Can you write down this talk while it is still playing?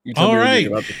You told All me when right,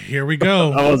 you're about to. here we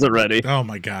go. I wasn't ready. Oh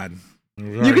my God.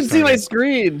 You can see my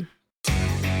screen.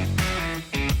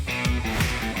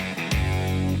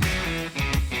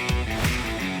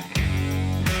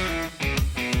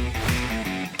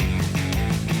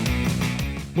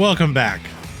 Welcome back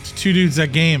to Two Dudes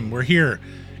That Game. We're here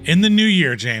in the new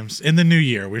year, James. In the new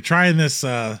year. We're trying this,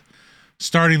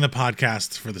 starting the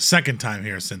podcast for the second time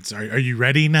here since. Are you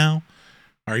ready now?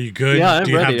 Are you good? Yeah, I'm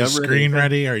Do you ready. have the I'm screen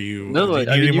ready. ready? Are you, No, do you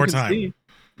need any more time? See.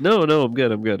 No, I'm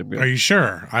good. I'm good. Are you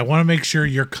sure? I want to make sure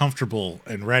you're comfortable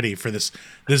and ready for this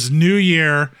new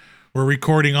year. We're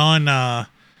recording on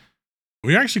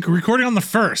we're actually recording on the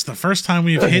first time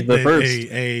we've hit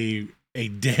a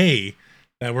day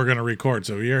that we're going to record.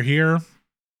 So we are here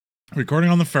recording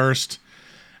on the 1st,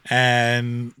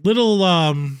 and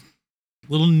little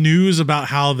news about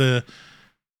how the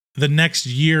next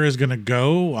year is going to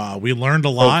go. We learned a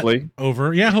lot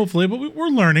hopefully, but we're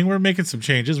learning. We're making some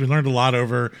changes. We learned a lot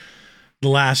over the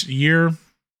last year,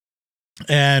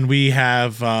 and we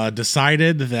have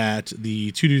decided that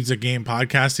the Two Dudes That Game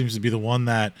podcast seems to be the one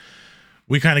that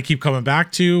we kind of keep coming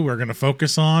back to. We're going to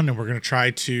focus on, and we're going to try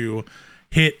to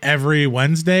hit every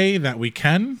Wednesday that we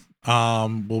can.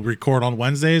 We'll record on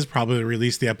Wednesdays, probably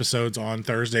release the episodes on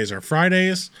Thursdays or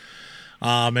Fridays.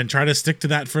 And try to stick to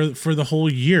that for the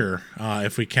whole year,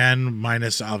 if we can,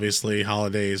 minus obviously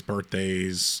holidays,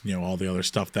 birthdays, all the other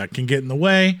stuff that can get in the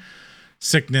way,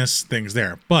 sickness, things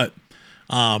there. But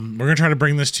we're gonna try to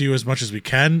bring this to you as much as we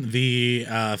can. The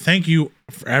thank you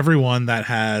for everyone that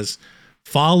has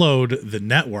followed the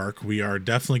network. We are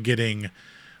definitely getting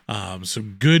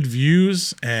some good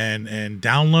views and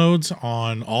downloads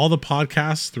on all the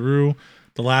podcasts through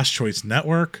the Last Choice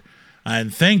Network.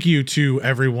 And thank you to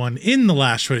everyone in the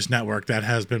Last Choice Network that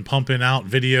has been pumping out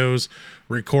videos,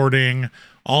 recording,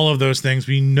 all of those things.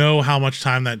 We know how much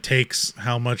time that takes,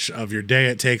 how much of your day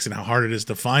it takes, and how hard it is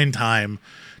to find time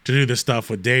to do this stuff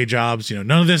with day jobs.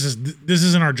 None of this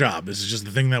isn't our job. This is just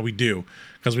the thing that we do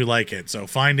because we like it. So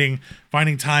finding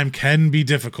time can be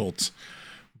difficult,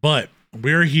 but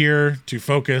we're here to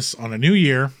focus on a new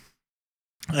year,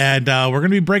 and we're going to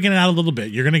be breaking it out a little bit.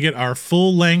 You're going to get our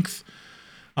full length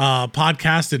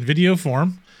podcast in video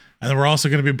form, and then we're also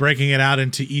going to be breaking it out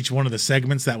into each one of the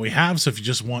segments that we have. So if you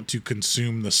just want to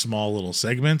consume the small little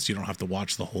segments, you don't have to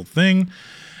watch the whole thing.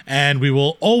 And we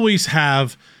will always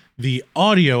have the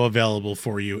audio available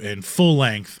for you in full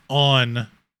length on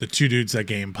the Two Dudes That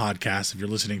Game podcast if you're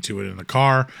listening to it in the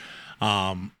car.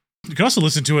 You can also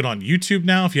listen to it on YouTube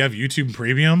now. If you have YouTube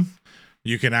Premium,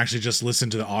 you can actually just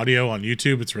listen to the audio on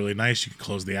YouTube. It's really nice. You can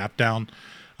close the app down.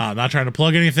 I'm not trying to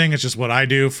plug anything. It's just what I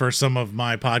do for some of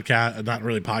my podcast, not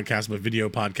really podcasts, but video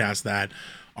podcasts that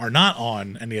are not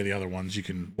on any of the other ones. You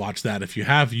can watch that if you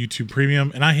have YouTube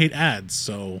Premium. And I hate ads,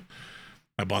 so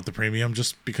I bought the Premium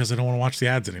just because I don't want to watch the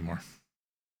ads anymore.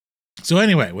 So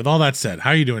anyway, with all that said,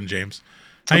 how are you doing, James?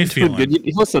 How you feeling? Good.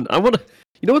 Listen, I want to.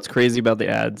 You know what's crazy about the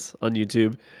ads on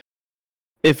YouTube?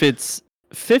 If it's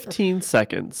 15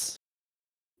 seconds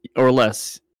or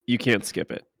less, you can't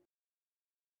skip it.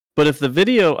 But if the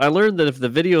video, I learned that if the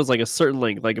video is like a certain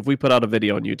length, like if we put out a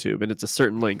video on YouTube and it's a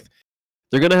certain length,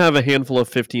 they're going to have a handful of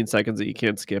 15 seconds that you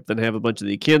can't skip, then have a bunch that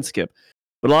you can skip.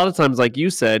 But a lot of times, like you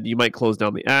said, you might close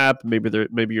down the app.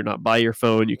 Maybe you're not by your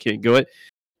phone. You can't go it.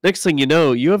 Next thing you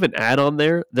know, you have an ad on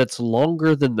there that's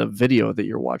longer than the video that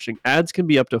you're watching. Ads can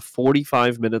be up to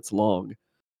 45 minutes long,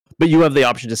 but you have the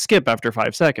option to skip after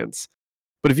 5 seconds.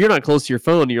 But if you're not close to your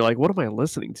phone, you're like, what am I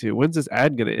listening to? When's this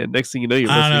ad going to end? Next thing you know, you're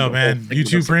listening. I don't know, man.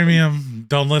 YouTube Premium,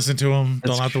 don't listen to them.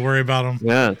 Don't have to worry about them.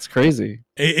 Yeah, it's crazy.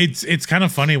 It's kind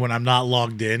of funny when I'm not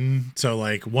logged in. So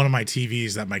like one of my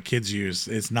TVs that my kids use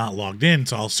is not logged in.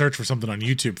 So I'll search for something on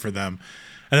YouTube for them.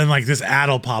 And then like this ad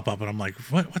will pop up and I'm like,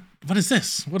 what is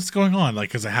this? What's going on? Like,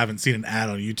 cause I haven't seen an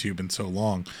ad on YouTube in so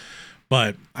long.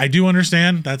 But I do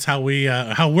understand that's how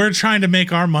we're trying to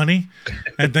make our money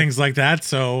and things like that.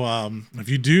 So if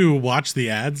you do watch the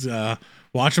ads,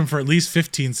 watch them for at least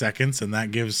 15 seconds, and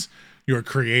that gives your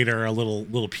creator a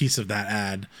little piece of that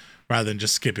ad rather than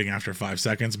just skipping after 5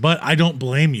 seconds. But I don't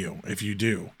blame you if you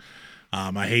do.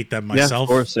 I hate them myself. Yeah, of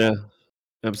course, yeah,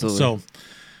 absolutely. So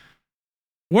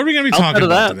what are we going to be talking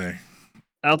about today?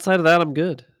 Outside of that, I'm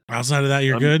good. Outside of that,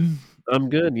 you're good? I'm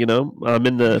good. I'm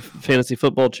in the fantasy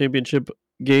football championship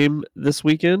game this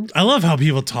weekend. I love how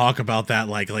people talk about that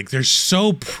like they're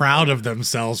so proud of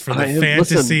themselves for the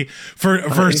fantasy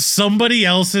for somebody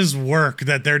else's work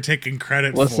that they're taking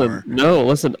credit for.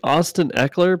 Listen, Austin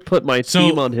Eckler put my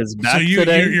team on his back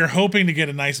today. You're hoping to get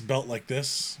a nice belt like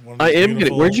this. I am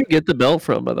getting. Where'd you get the belt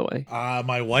from, by the way?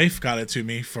 My wife got it to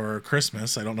me for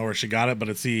Christmas. I don't know where she got it, but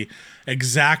it's the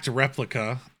exact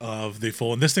replica of the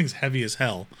full. And this thing's heavy as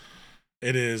hell.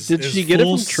 It is. Did she get it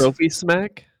from Trophy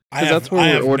Smack? Because that's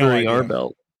where we're ordering our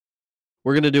belt.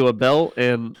 We're going to do a belt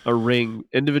and a ring,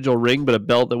 individual ring, but a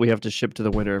belt that we have to ship to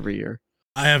the winner every year.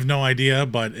 I have no idea,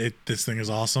 but this thing is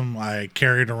awesome. I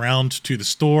carried it around to the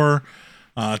store,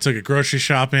 took it grocery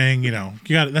shopping.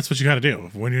 That's what you got to do.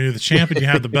 When you're the champ and you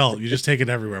have the belt, you just take it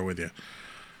everywhere with you.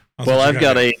 I've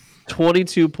got a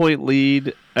 22-point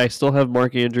lead. I still have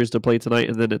Mark Andrews to play tonight,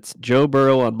 and then it's Joe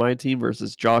Burrow on my team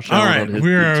versus Josh Allen on his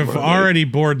team. All right, we've already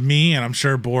bored me, and I'm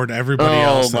sure bored everybody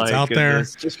else that's out there.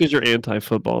 Just because you're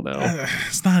anti-football now.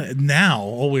 It's not now.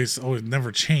 Always,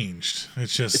 never changed.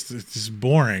 It's just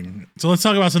boring. So let's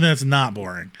talk about something that's not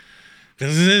boring.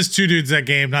 Because it is two dudes that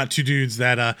game, not two dudes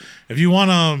that. If you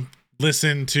want to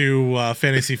listen to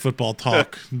fantasy football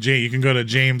talk, you can go to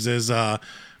James's. I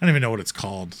don't even know what it's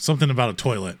called. Something about a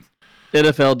toilet.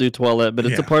 NFL do toilet, but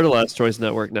it's a part of Last Choice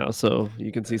Network now, so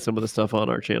you can see some of the stuff on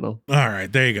our channel. All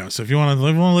right, there you go. So if you want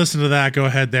to listen to that, go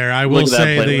ahead there. I will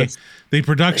say the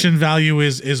production value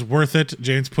is worth it.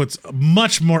 James puts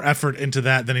much more effort into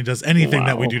that than he does anything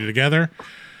that we do together,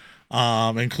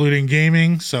 including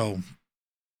gaming. So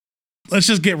let's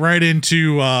just get right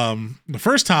into the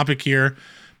first topic here,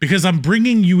 because I'm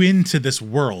bringing you into this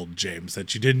world, James,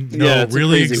 that you didn't know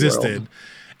really existed. World.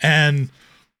 And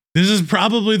this is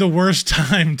probably the worst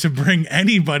time to bring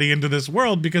anybody into this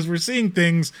world, because we're seeing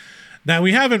things that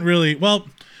we haven't really... Well,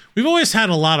 we've always had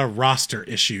a lot of roster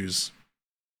issues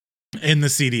in the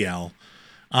CDL.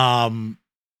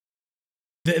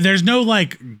 There's no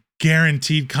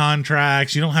guaranteed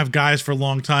contracts. You don't have guys for a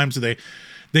long time, so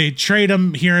they trade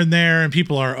them here and there, and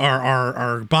people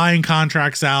are buying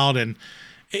contracts out, and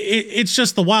it's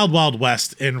just the wild, wild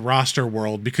west in roster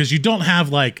world, because you don't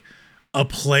have a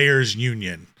players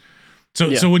union.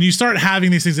 So when you start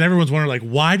having these things, and everyone's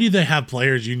wondering why do they have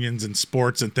players unions in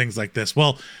sports and things like this?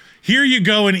 Well, here you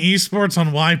go in esports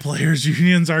on why players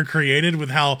unions are created, with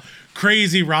how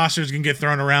crazy rosters can get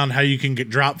thrown around, how you can get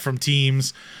dropped from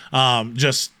teams,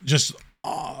 just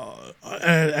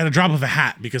at a drop of a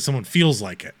hat because someone feels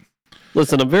like it.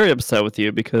 Listen, I'm very upset with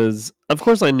you because, of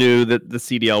course, I knew that the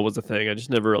CDL was a thing. I just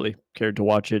never really cared to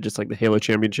watch it, just like the Halo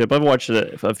Championship. I've watched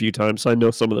it a few times, so I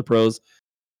know some of the pros.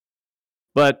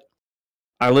 But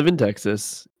I live in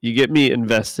Texas. You get me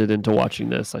invested into watching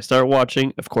this. I start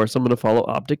watching. Of course, I'm going to follow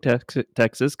Optic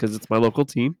Texas because it's my local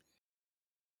team.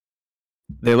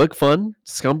 They look fun.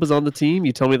 Scump is on the team.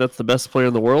 You tell me that's the best player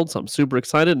in the world, so I'm super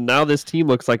excited. And now this team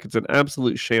looks like it's an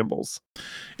absolute shambles.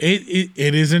 It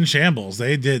is in shambles.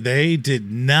 They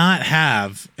did not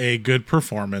have a good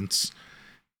performance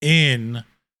in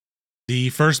the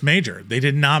first major. They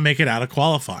did not make it out of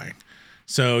qualifying.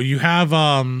 So you have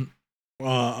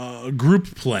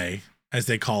group play, as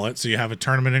they call it. So you have a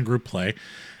tournament and group play,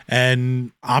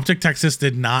 and Optic Texas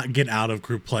did not get out of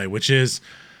group play, which is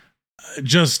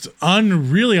just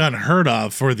really unheard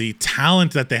of for the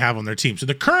talent that they have on their team. So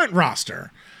the current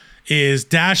roster is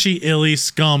Dashy, Illy,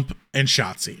 Scump, and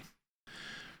Shotzi.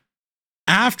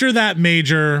 After that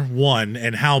major one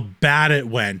and how bad it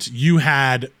went, you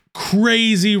had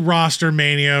crazy roster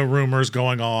mania rumors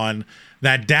going on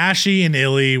that Dashy and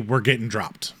Illy were getting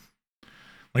dropped.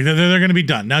 They're going to be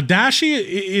done. Now, Dashy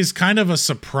is kind of a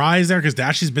surprise there because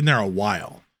Dashy's been there a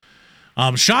while.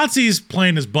 Shotzi's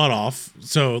playing his butt off.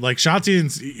 So Shotzi,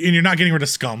 and you're not getting rid of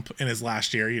Scump in his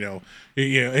last year.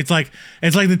 It's like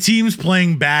the team's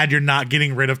playing bad. You're not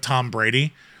getting rid of Tom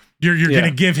Brady. You're going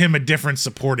to give him a different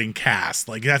supporting cast.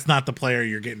 That's not the player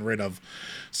you're getting rid of.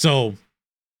 So,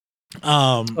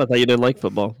 I thought you didn't like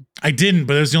football. I didn't,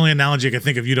 but it's the only analogy I could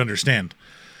think of you'd understand.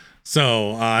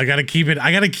 So I gotta keep it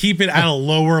at a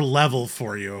lower level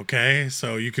for you, okay?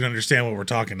 So you can understand what we're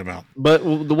talking about. But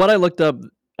what I looked up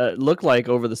looked like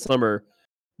over the summer,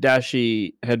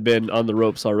 Dashy had been on the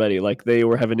ropes already. They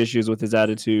were having issues with his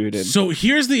attitude. And so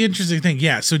here's the interesting thing.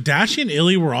 Yeah, so Dashy and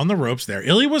Illy were on the ropes there.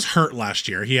 Illy was hurt last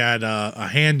year. He had a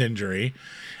hand injury.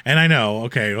 And I know,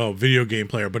 video game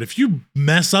player, but if you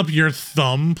mess up your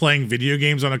thumb playing video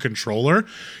games on a controller,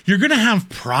 you're going to have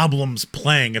problems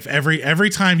playing. If every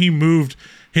time he moved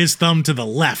his thumb to the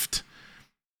left,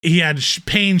 he had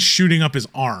pain shooting up his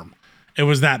arm. It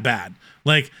was that bad.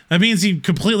 That means he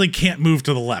completely can't move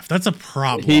to the left. That's a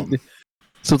problem.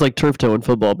 So it's like turf toe in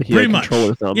football, but he had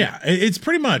controller thumb. Yeah, it's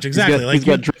pretty much exactly he's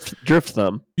got drift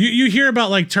thumb. You hear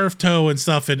about like turf toe and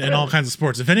stuff and all kinds of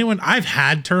sports. If anyone, I've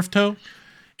had turf toe.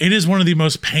 It is one of the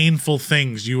most painful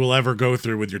things you will ever go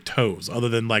through with your toes, other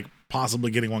than like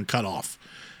possibly getting one cut off.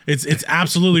 It's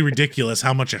absolutely ridiculous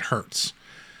how much it hurts.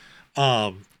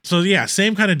 So yeah,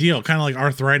 same kind of deal, kind of like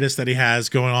arthritis that he has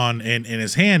going on in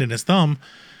his hand and his thumb,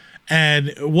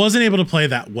 and wasn't able to play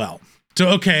that well. So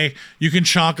okay, you can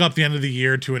chalk up the end of the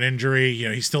year to an injury. You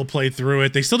know, he still played through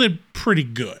it. They still did pretty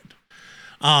good.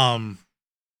 So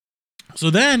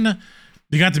then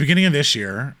you got the beginning of this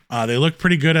year. They looked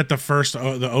pretty good at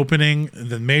the opening,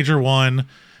 the major one.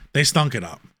 They stunk it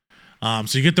up.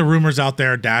 So you get the rumors out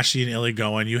there, Dashy and Illy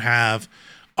going. You have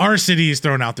our cities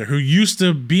thrown out there who used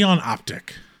to be on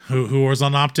Optic, who was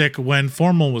on Optic when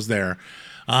Formal was there.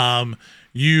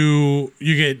 You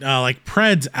get like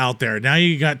Preds out there. Now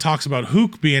you got talks about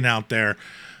Hook being out there.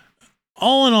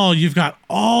 All in all, you've got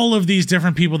all of these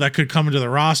different people that could come into the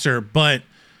roster, but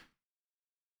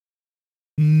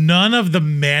none of the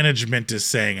management is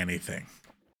saying anything.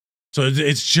 So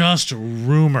it's just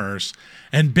rumors.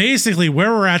 And basically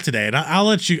where we're at today, and I'll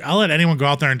let anyone go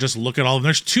out there and just look at all of them.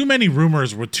 There's too many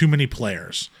rumors with too many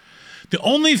players. The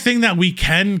only thing that we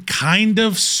can kind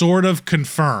of sort of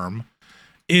confirm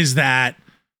is that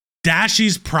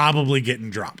Dashy's probably getting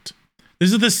dropped.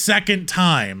 This is the second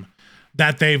time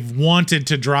that they've wanted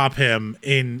to drop him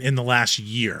in the last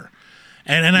year.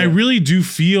 And yeah. I really do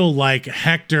feel like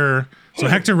Hector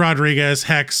Rodriguez,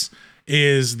 Hex,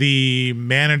 is the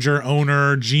manager,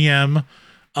 owner, GM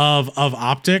of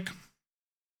Optic.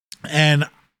 And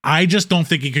I just don't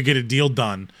think he could get a deal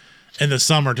done in the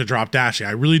summer to drop Dashy.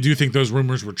 I really do think those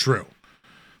rumors were true.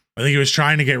 I think he was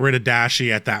trying to get rid of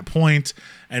Dashy at that point,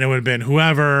 and it would have been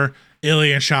whoever,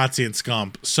 Illy and Shotzi and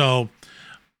Scump. So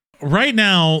right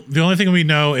now, the only thing we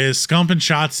know is Scump and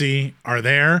Shotzi are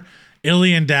there.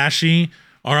 Illy and Dashy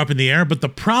are up in the air. But the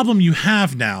problem you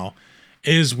have now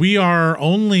is we are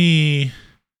only,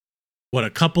 a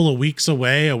couple of weeks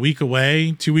away, a week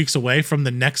away, 2 weeks away from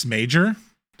the next major.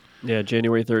 Yeah,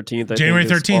 January 13th. January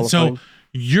 13th. So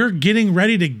you're getting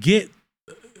ready to get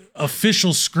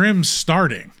official scrims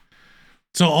starting.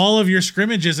 So all of your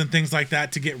scrimmages and things like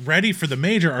that to get ready for the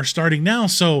major are starting now.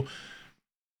 So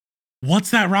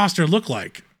what's that roster look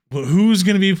like? Who's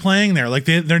going to be playing there? Like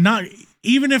they're not,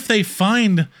 even if they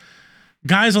find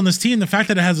guys on this team, the fact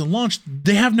that it hasn't launched,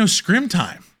 they have no scrim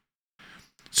time.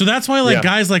 So that's why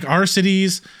guys like our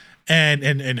cities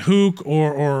and Hook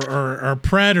or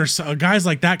Pred or guys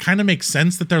like that kind of make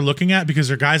sense that they're looking at, because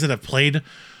they're guys that have played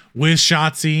with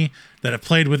Shotzi, that have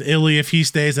played with Illy if he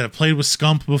stays, that have played with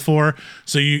Scump before.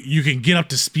 So you can get up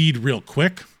to speed real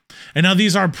quick. And now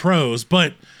these are pros,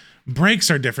 but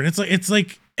breaks are different. It's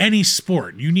like any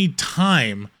sport. You need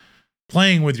time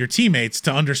playing with your teammates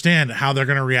to understand how they're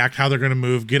going to react, how they're going to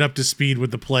move, get up to speed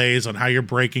with the plays, on how you're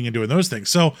breaking and doing those things.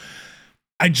 So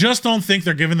I just don't think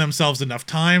they're giving themselves enough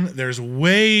time. There's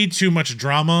way too much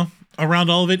drama around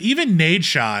all of it. Even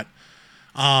Nadeshot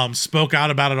spoke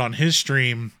out about it on his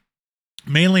stream,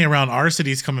 mainly around our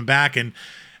cities coming back, and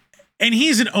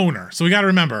he's an owner. So we got to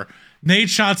remember,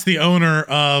 Nadeshot's the owner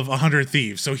of 100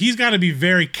 Thieves. So he's got to be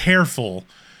very careful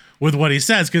with what he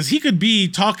says, because he could be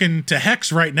talking to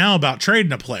Hex right now about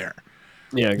trading a player.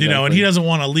 Yeah, exactly. You know, and he doesn't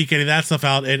want to leak any of that stuff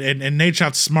out. And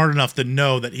Nadeshot's smart enough to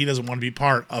know that he doesn't want to be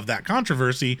part of that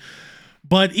controversy.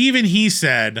 But even he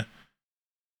said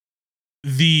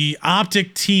the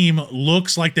Optic team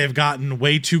looks like they've gotten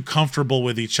way too comfortable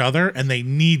with each other, and they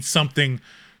need something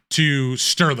to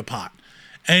stir the pot.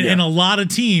 And in a lot of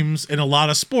teams, in a lot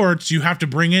of sports, you have to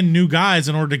bring in new guys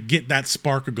in order to get that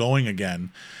spark going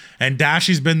again. And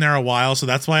Dashy's been there a while, so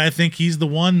that's why I think he's the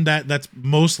one that's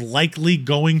most likely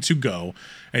going to go.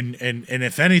 And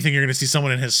if anything, you're going to see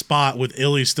someone in his spot with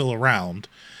Illy still around.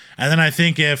 And then I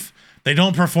think if they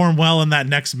don't perform well in that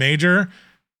next major,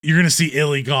 you're going to see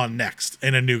Illy gone next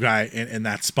and a new guy in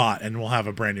that spot, and we'll have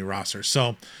a brand new roster.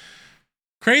 So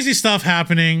crazy stuff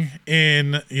happening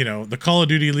in, the Call of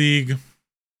Duty League.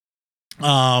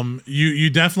 You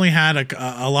definitely had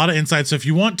a lot of insight. So if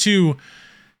you want to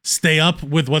stay up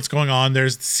with what's going on,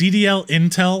 there's CDL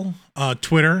Intel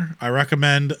Twitter. I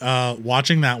recommend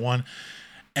watching that one,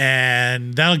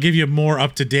 and that'll give you more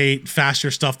up-to-date, faster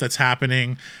stuff that's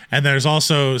happening. And there's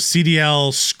also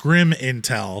CDL Scrim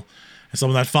Intel,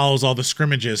 someone that follows all the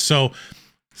scrimmages. So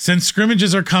since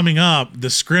scrimmages are coming up,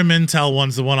 the Scrim Intel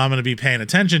one's the one I'm going to be paying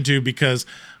attention to, because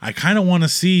I kind of want to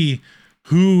see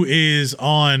who's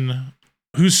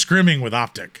scrimming with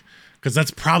Optic, because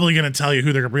that's probably going to tell you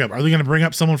who they're going to bring up. Are they going to bring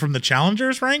up someone from the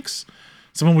Challengers ranks?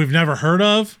 Someone we've never heard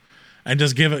of? and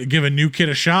just give a new kid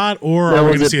a shot, or now, are we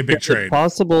going to see a big trade?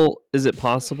 Is it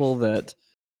possible that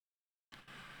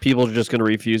people are just going to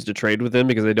refuse to trade with him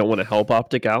because they don't want to help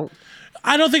Optic out?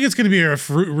 I don't think it's going to be a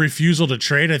refusal to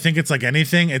trade. I think it's like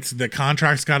anything. It's the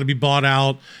contract's got to be bought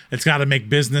out. It's got to make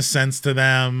business sense to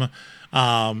them.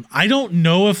 I don't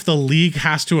know if the league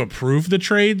has to approve the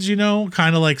trades,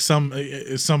 kind of like some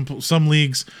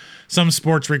leagues, some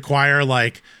sports require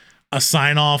like a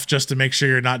sign off just to make sure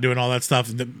you're not doing all that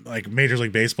stuff. Like Major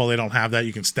League Baseball, they don't have that.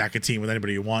 You can stack a team with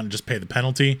anybody you want and just pay the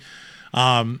penalty.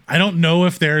 I don't know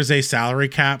if there's a salary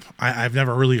cap. I've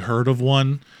never really heard of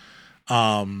one.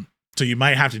 So you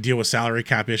might have to deal with salary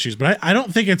cap issues, but I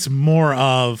don't think it's more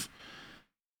of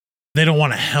they don't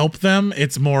want to help them.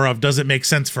 It's more of, does it make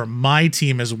sense for my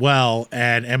team as well?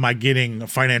 And am I getting a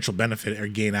financial benefit or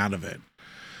gain out of it?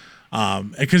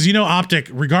 Because, Optic,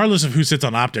 regardless of who sits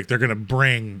on Optic, they're going to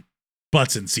bring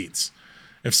butts in seats.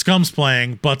 If Scum's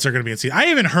playing, butts are going to be in seats. I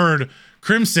even heard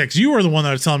Crim6, you were the one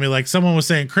that was telling me, like, someone was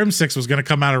saying Crim6 was going to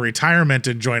come out of retirement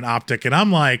and join Optic. And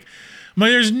I'm like,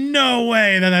 there's no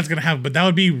way that's going to happen. But that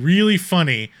would be really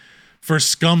funny for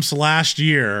Scumps last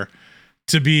year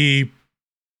to be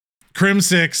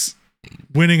Crim6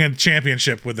 winning a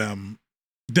championship with them.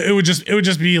 It would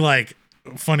just be like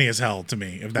funny as hell to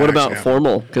me. If that what about happened.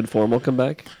 Formal? Could Formal come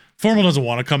back? Formal doesn't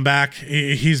want to come back.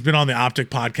 He's been on the Optic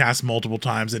podcast multiple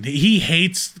times, and he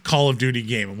hates Call of Duty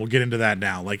game, and we'll get into that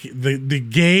now. Like the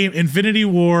game, Infinity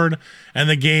Ward and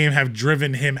the game have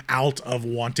driven him out of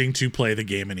wanting to play the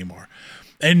game anymore.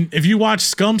 And if you watch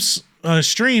Scump's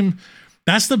stream,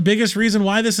 that's the biggest reason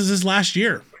why this is his last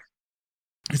year.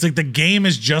 It's like the game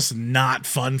is just not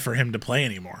fun for him to play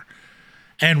anymore.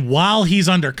 And while he's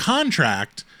under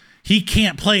contract, he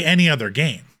can't play any other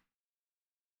game.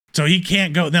 So he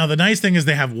can't go. Now, the nice thing is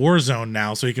they have Warzone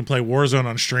now, so he can play Warzone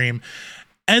on stream.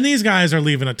 And these guys are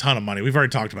leaving a ton of money. We've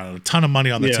already talked about it. A ton of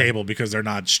money on the table because they're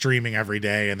not streaming every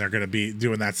day, and they're going to be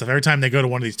doing that stuff. Every time they go to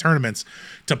one of these tournaments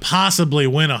to possibly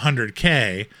win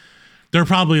 100K, they're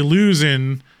probably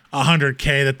losing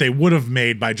 100K that they would have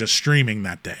made by just streaming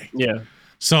that day. Yeah.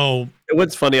 So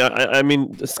what's funny, I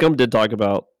mean, Scum did talk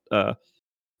about,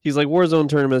 he's like, Warzone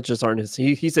tournaments just aren't his.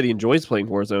 He said he enjoys playing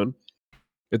Warzone.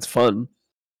 It's fun.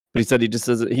 But he said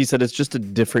he said it's just a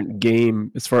different game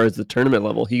as far as the tournament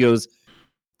level. He goes,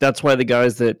 that's why the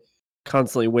guys that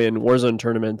constantly win Warzone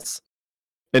tournaments,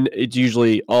 and it's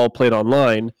usually all played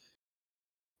online.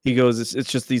 He goes, it's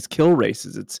just these kill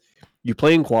races. It's you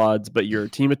playing quads, but you're a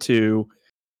team of two,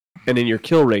 and then you're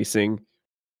kill racing.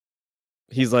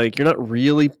 He's like, you're not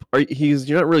really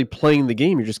playing the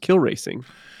game. You're just kill racing.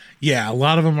 Yeah, a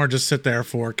lot of them are just sit there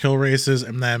for kill races,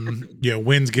 and then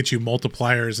wins get you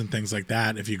multipliers and things like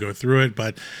that if you go through it.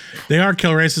 But they are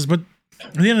kill races. But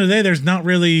at the end of the day, there's not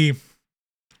really.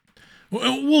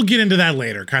 We'll get into that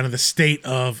later, kind of the state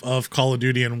of Call of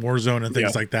Duty and Warzone and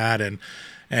things like that, and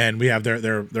we have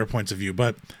their points of view.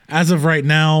 But as of right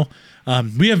now,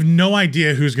 we have no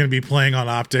idea who's going to be playing on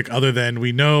Optic, other than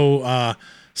we know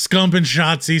Scump and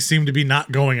Shotzi seem to be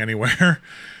not going anywhere.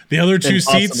 The other two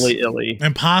seats,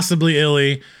 and possibly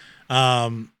Illy.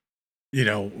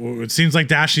 It seems like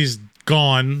Dashy's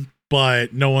gone,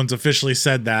 but no one's officially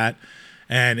said that.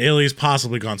 And Illy's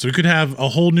possibly gone. So we could have a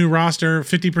whole new roster,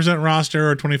 50%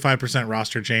 roster or 25%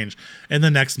 roster change in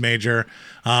the next major.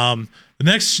 The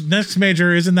next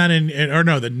major isn't that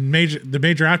the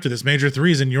major after this, Major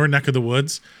 3 is in your neck of the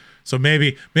woods. So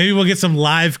maybe we'll get some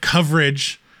live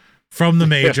coverage from the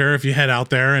major if you head out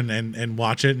there and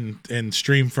watch it and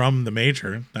stream from the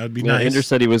major. That would be nice. Andrew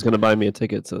said he was going to buy me a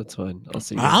ticket, so that's fine.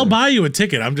 I'll buy you a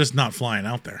ticket. I'm just not flying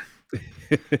out there.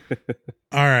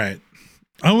 All right.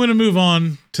 I'm going to move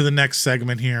on to the next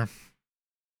segment here.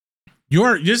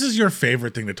 This is your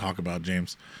favorite thing to talk about,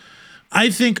 James. I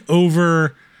think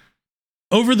over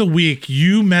the week,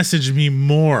 you messaged me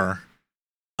more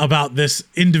about this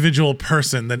individual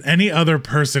person than any other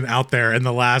person out there in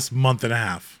the last month and a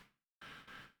half.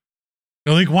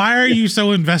 You're like, why are you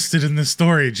so invested in this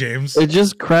story, James? It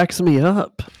just cracks me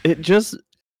up. It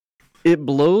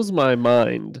blows my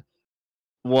mind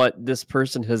what this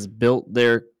person has built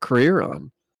their career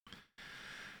on.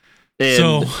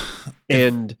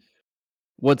 And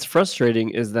what's frustrating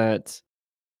is that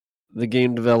the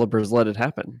game developers let it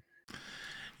happen.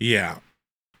 Yeah.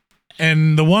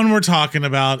 And the one we're talking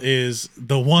about is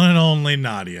the one and only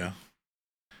Nadia,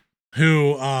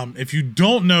 who, if you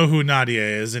don't know who Nadia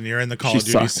is and you're in the Call of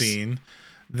Duty scene,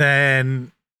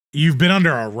 then you've been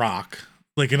under a rock.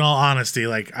 Like, in all honesty,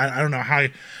 like, I don't know how.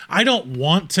 I don't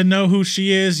want to know who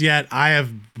she is, yet I have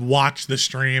watched the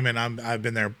stream and I've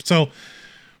been there. So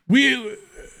we've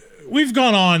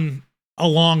gone a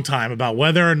long time about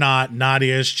whether or not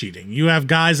Nadia is cheating. You have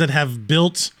guys that have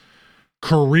built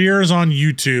careers on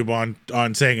YouTube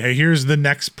on saying, hey, here's the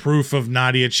next proof of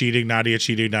Nadia cheating, Nadia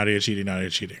cheating, Nadia cheating, Nadia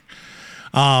cheating.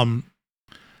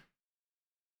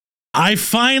 I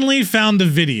finally found a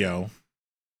video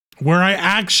where I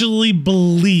actually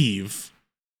believe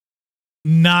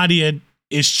Nadia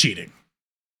is cheating.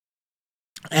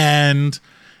 And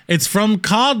it's from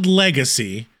COD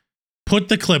Legacy. Put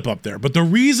the clip up there. But the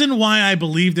reason why I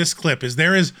believe this clip is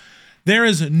there is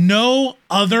no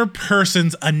other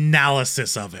person's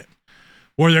analysis of it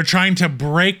where they're trying to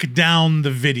break down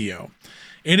the video.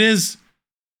 It is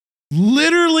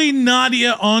literally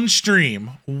Nadia on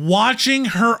stream watching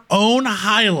her own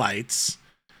highlights,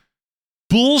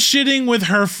 bullshitting with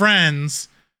her friends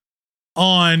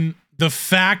on the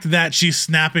fact that she's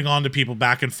snapping onto people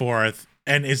back and forth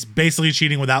and is basically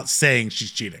cheating without saying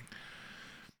she's cheating.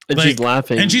 And she's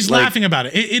laughing. And she's laughing about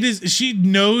it. It is. She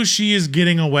knows she is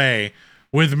getting away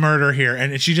with murder here,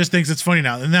 and she just thinks it's funny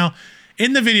now. And now,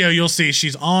 in the video, you'll see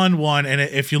she's on one, and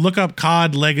if you look up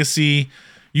COD Legacy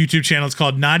YouTube channel, it's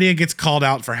called Nadia Gets Called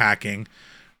Out for Hacking.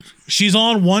 She's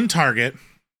on one target,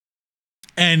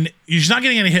 and she's not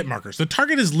getting any hit markers. The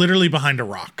target is literally behind a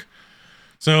rock.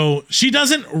 So she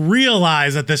doesn't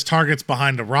realize that this target's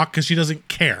behind a rock because she doesn't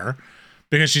care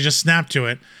because she just snapped to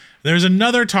it. There's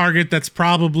another target that's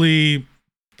probably,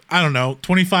 I don't know,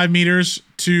 25 meters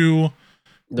to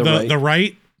the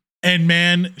right. And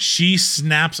man, she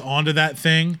snaps onto that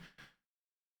thing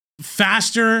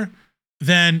faster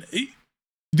than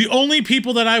the only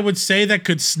people that I would say that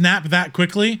could snap that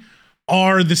quickly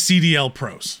are the CDL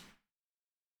pros.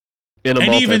 And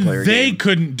even they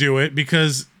couldn't do it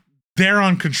because they're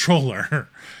on controller.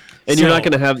 And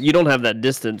so, you don't have that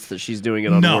distance that she's doing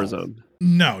it on Warzone.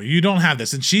 No, you don't have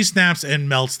this. And she snaps and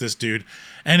melts this dude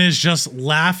and is just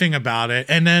laughing about it.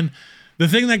 And then the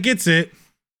thing that gets it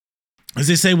is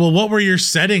they say, well, what were your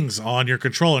settings on your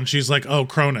control? And she's like, oh,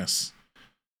 Cronus.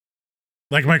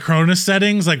 Like my Cronus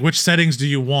settings? Like which settings do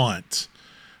you want?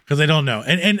 Because they don't know.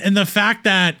 And the fact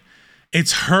that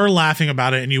it's her laughing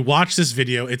about it and you watch this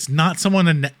video, it's not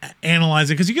someone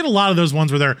analyzing, because you get a lot of those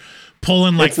ones where they're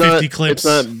pulling like 50 clips.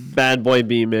 It's not Bad Boy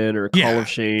Beeman or Call of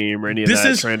Shame or any of that.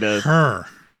 This is her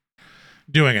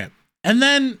doing it. And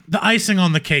then the icing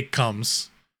on the cake comes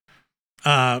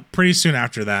pretty soon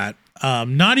after that.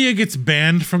 Nadia gets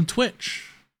banned from Twitch.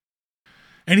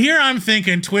 And here I'm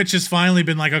thinking Twitch has finally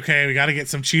been like, okay, we got to get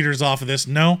some cheaters off of this.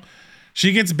 No,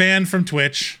 she gets banned from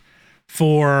Twitch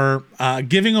for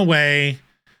giving away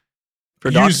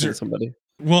somebody.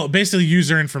 Well, basically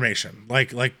user information,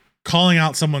 like calling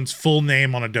out someone's full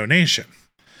name on a donation.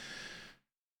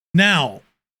 Now,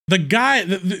 the guy,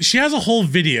 she has a whole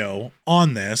video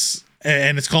on this,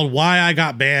 and it's called Why I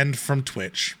Got Banned from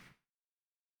Twitch.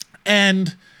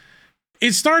 And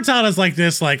it starts out as like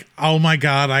this, like, oh my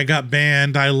God, I got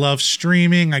banned. I love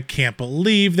streaming. I can't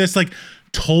believe this. Like,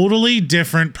 totally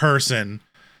different person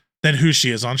than who she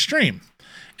is on stream.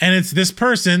 And it's this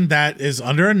person that is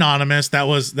under anonymous that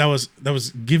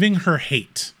was giving her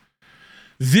hate.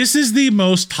 This is the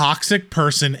most toxic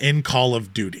person in Call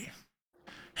of Duty.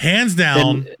 Hands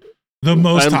down, the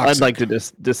most toxic. I'd like to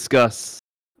discuss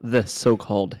the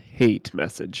so-called hate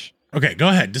message. Okay, go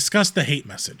ahead. Discuss the hate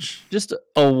message. Just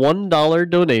a $1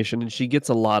 donation, and she gets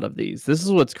a lot of these. This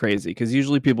is what's crazy, because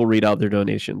usually people read out their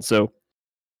donations. So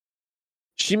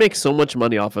she makes so much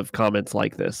money off of comments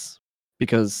like this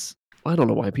because I don't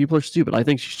know why people are stupid. I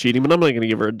think she's cheating, but I'm not going to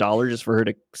give her $1 just for her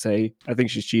to say I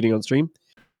think she's cheating on stream.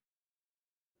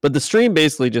 But the stream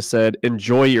basically just said,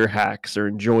 enjoy your hacks or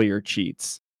enjoy your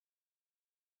cheats.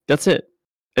 That's it.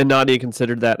 And Nadia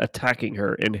considered that attacking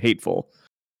her and hateful.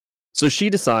 So she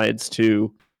decides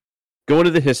to go into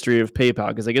the history of PayPal,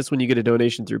 because I guess when you get a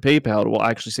donation through PayPal, it will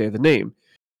actually say the name.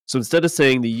 So instead of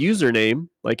saying the username,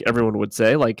 like everyone would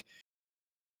say, like,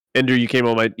 Ender, you came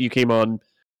on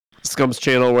Scump's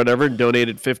channel or whatever and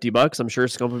donated $50, I'm sure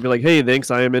Scump would be like, hey, thanks,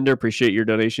 I am Ender, appreciate your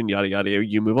donation, yada, yada,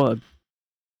 you move on.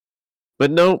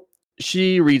 But no,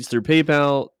 she reads through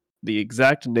PayPal the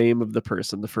exact name of the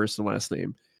person, the first and last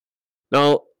name.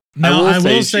 Now, I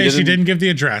will say she didn't give the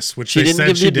address, which they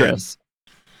said she did.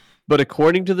 But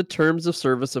according to the terms of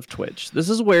service of Twitch, this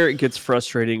is where it gets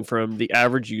frustrating from the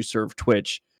average user of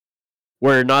Twitch,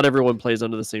 where not everyone plays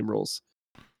under the same rules.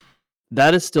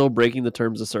 That is still breaking the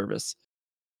terms of service.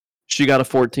 She got a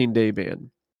 14-day ban.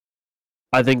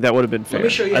 I think that would have been fair.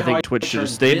 I think Twitch should have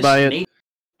stayed by it.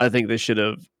 I think they should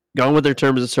have gone with their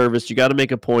terms of service. You got to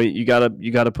make a point. You got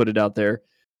to put it out there.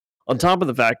 On top of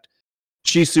the fact,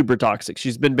 she's super toxic.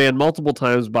 She's been banned multiple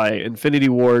times by Infinity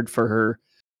Ward for her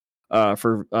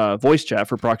for voice chat,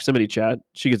 for proximity chat.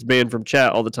 She gets banned from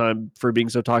chat all the time for being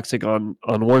so toxic on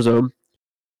Warzone.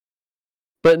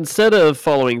 But instead of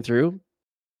following through,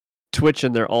 Twitch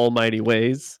in their almighty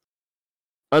ways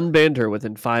unbanned her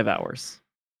within 5 hours.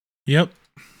 Yep.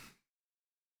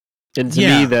 And to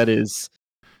me,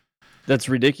 that's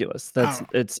ridiculous.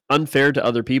 It's unfair to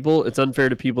other people. It's unfair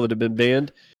to people that have been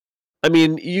banned. I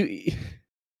mean,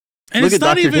 and look it's at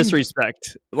not Dr. even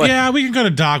Disrespect. Yeah, we can go to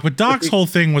Doc, but Doc's whole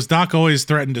thing was Doc always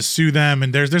threatened to sue them,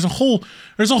 and there's a whole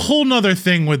nother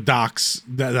thing with Doc's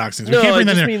things. We can't bring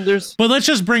that in. But let's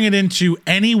just bring it into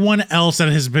anyone else that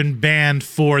has been banned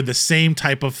for the same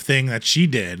type of thing that she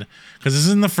did, because this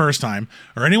isn't the first time,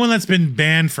 or anyone that's been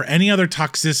banned for any other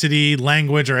toxicity,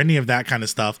 language, or any of that kind of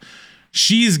stuff.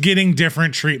 She's getting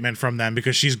different treatment from them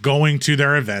because she's going to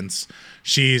their events.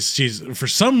 She's for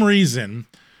some reason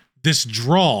this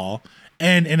draw,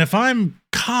 and if I'm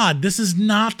COD, this is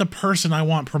not the person I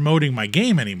want promoting my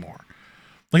game anymore.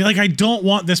 Like I don't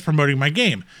want this promoting my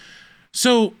game.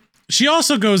 So she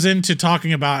also goes into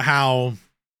talking about how,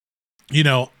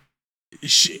 I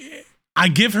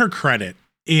give her credit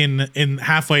in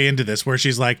halfway into this where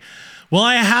she's like, well,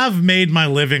 I have made my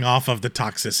living off of the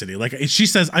toxicity. Like she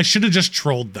says, I should have just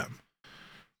trolled them.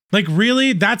 Like,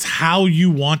 really? That's how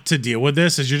you want to deal with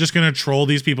this? Is you're just going to troll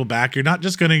these people back? You're not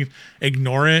just going to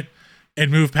ignore it and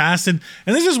move past it?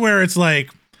 And this is where it's like,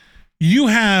 you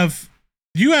have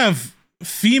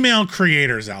female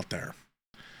creators out there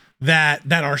that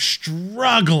are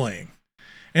struggling.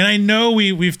 And I know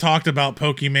we've talked about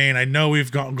Pokimane. I know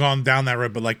we've gone down that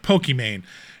road, but like Pokimane,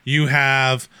 you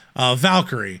have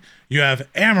Valkyrie, you have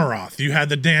Amaroth, you had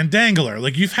the Dan Dangler.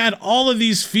 Like, you've had all of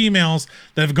these females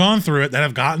that have gone through it, that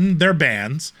have gotten their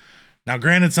bans. Now,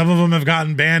 granted, some of them have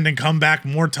gotten banned and come back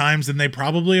more times than they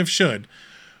probably have should.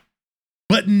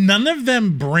 But none of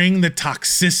them bring the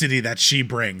toxicity that she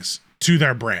brings to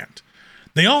their brand.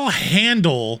 They all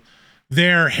handle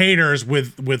their haters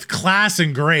with class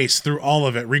and grace through all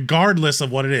of it, regardless of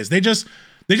what it is. They just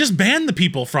ban the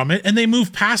people from it and they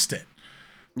move past it.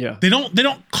 Yeah. They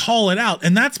don't call it out.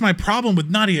 And that's my problem with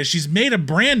Nadia. She's made a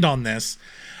brand on this,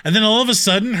 and then all of a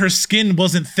sudden her skin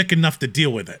wasn't thick enough to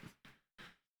deal with it.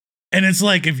 And it's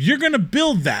like, if you're going to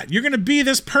build that, you're going to be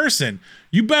this person,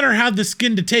 you better have the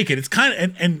skin to take it. It's kind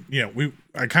of, and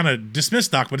I kind of dismiss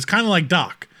Doc, but it's kind of like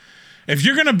Doc. If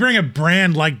you're going to bring a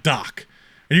brand like Doc,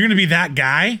 and you're going to be that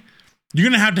guy, you're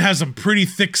going to have some pretty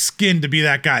thick skin to be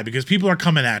that guy, because people are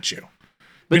coming at you.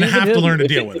 You're going to have to learn to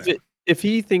deal with it. If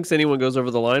he thinks anyone goes over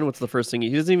the line, what's the first thing?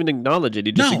 He doesn't even acknowledge it.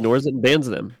 He just ignores it and bans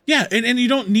them. Yeah, and you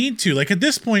don't need to. Like, at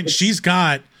this point, she's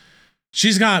got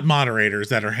moderators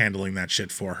that are handling that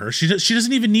shit for her. She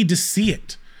doesn't even need to see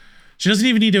it. She doesn't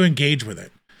even need to engage with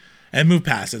it and move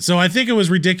past it. So I think it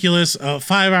was ridiculous. A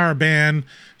 5-hour ban,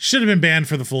 should have been banned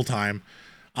for the full time.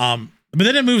 But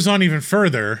then it moves on even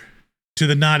further to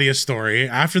the Nadia story.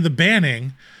 After the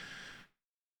banning,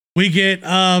 we get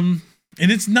and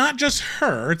it's not just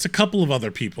her, it's a couple of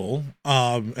other people.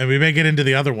 And we may get into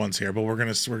the other ones here, but we're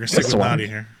gonna stick with Nadia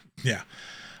here. Yeah.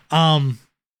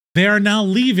 They are now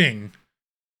leaving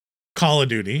Call of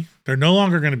Duty. They're no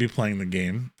longer going to be playing the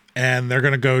game, and they're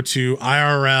going to go to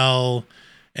IRL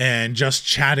and just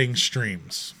chatting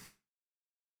streams.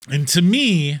 And to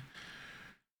me,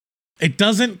 it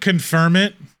doesn't confirm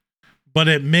it, but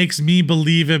it makes me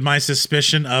believe in my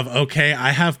suspicion of, okay,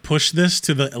 I have pushed this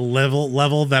to the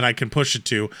level that I can push it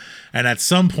to, and at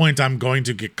some point I'm going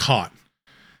to get caught.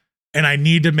 And I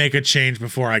need to make a change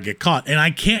before I get caught. And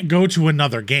I can't go to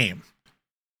another game.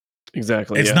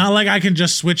 Exactly. It's not like I can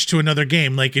just switch to another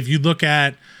game. Like, if you look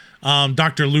at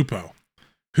Dr. Lupo,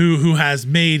 who has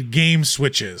made game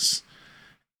switches,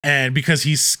 and because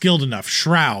he's skilled enough.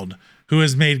 Shroud, who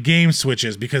has made game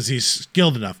switches because he's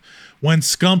skilled enough. When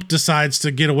Scump decides to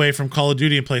get away from Call of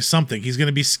Duty and play something, he's going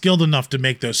to be skilled enough to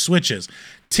make those switches.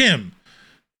 Tim,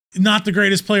 not the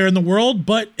greatest player in the world,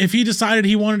 but if he decided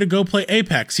he wanted to go play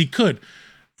Apex, he could.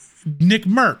 Nick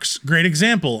Merckx, great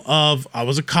example of, I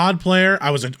was a COD player.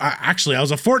 I was a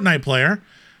Fortnite player.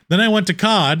 Then I went to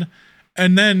COD,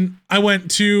 and then I went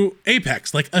to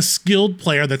Apex, like a skilled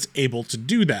player that's able to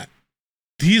do that.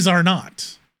 These are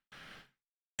not.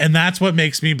 And that's what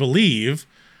makes me believe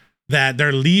that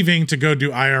they're leaving to go do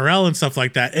IRL and stuff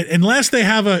like that. Unless they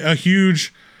have a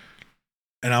huge,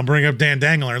 and I'll bring up Dan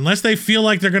Dangler, unless they feel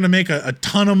like they're going to make a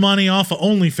ton of money off of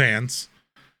OnlyFans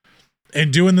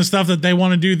and doing the stuff that they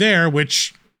want to do there,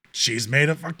 which she's made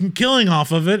a fucking killing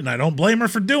off of it, and I don't blame her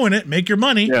for doing it. Make your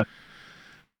money. Yeah.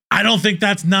 I don't think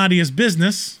that's Nadia's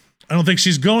business. I don't think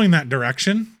she's going that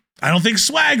direction. I don't think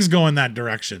Swag's going that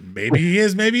direction. Maybe he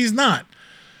is, maybe he's not.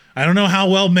 I don't know how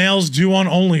well males do on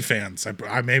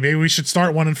OnlyFans. Maybe we should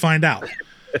start one and find out.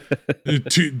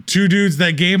 two dudes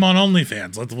that game on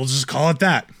OnlyFans. We'll just call it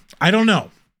that. I don't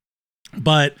know.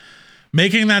 But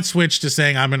making that switch to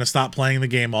saying I'm going to stop playing the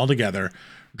game altogether,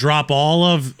 drop all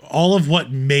of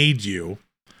what made you,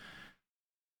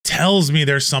 tells me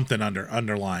there's something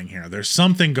underlying here. There's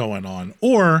something going on,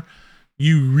 or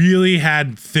you really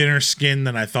had thinner skin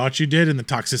than I thought you did, and the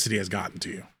toxicity has gotten to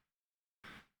you.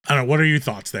 I don't know. What are your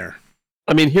thoughts there?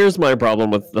 I mean, here's my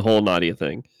problem with the whole Nadia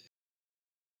thing.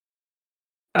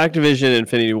 Activision,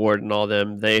 Infinity Ward, and all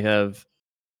them, they have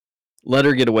let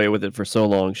her get away with it for so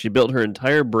long. She built her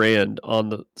entire brand on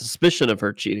the suspicion of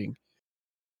her cheating.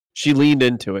 She leaned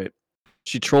into it.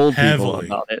 She trolled people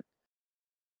about it.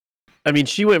 I mean,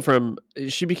 she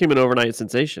became an overnight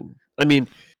sensation. I mean,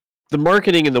 the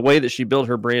marketing and the way that she built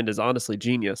her brand is honestly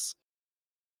genius.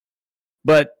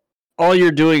 But all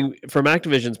you're doing from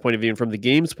Activision's point of view and from the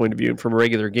game's point of view and from a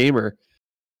regular gamer,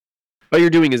 all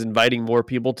you're doing is inviting more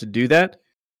people to do that.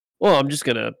 Well,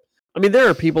 there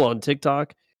are people on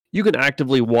TikTok. You can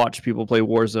actively watch people play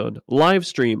Warzone live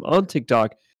stream on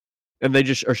TikTok, and they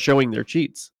just are showing their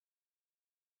cheats.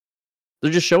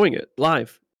 They're just showing it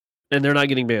live, and they're not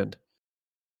getting banned.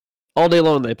 All day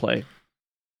long they play.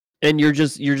 And you're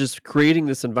just creating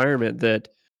this environment that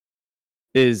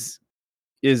is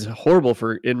horrible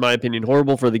in my opinion,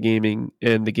 horrible for the gaming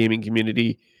and the gaming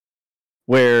community,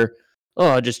 where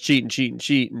just cheat and cheat and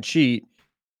cheat and cheat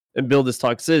and build this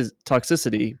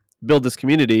toxicity, build this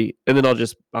community, and then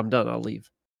I'm done, I'll leave.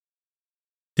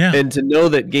 Yeah. And to know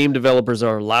that game developers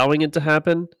are allowing it to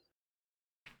happen,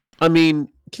 I mean,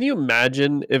 can you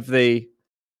imagine if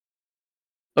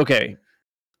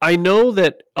I know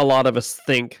that a lot of us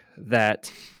think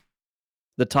that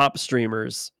the top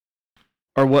streamers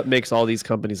are what makes all these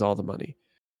companies all the money.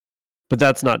 But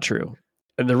that's not true.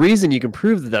 And the reason you can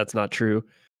prove that that's not true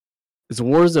is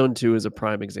Warzone 2 is a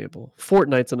prime example.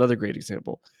 Fortnite's another great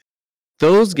example.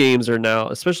 Those games are now,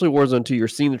 especially Warzone 2, you're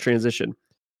seeing the transition,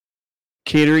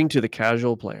 catering to the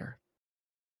casual player.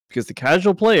 Because the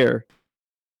casual player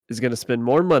is going to spend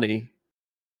more money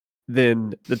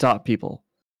than the top people.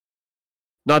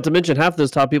 Not to mention, half of those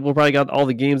top people probably got all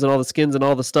the games and all the skins and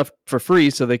all the stuff for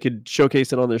free so they could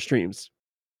showcase it on their streams.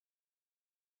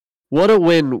 What a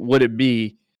win would it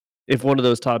be if one of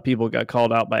those top people got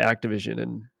called out by Activision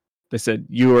and they said,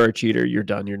 you are a cheater, you're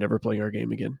done, you're never playing our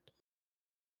game again?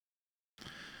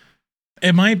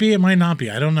 It might be, it might not be.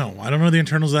 I don't know. I don't know the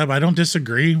internals of that, but I don't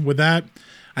disagree with that.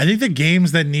 I think the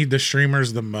games that need the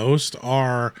streamers the most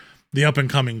are the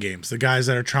up-and-coming games, the guys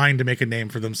that are trying to make a name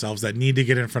for themselves, that need to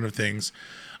get in front of things.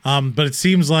 But it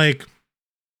seems like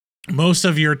most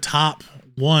of your top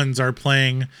ones are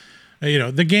playing,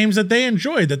 the games that they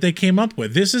enjoyed, that they came up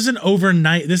with. This isn't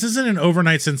an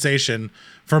overnight sensation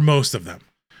for most of them.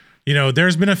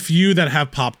 There's been a few that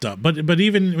have popped up, but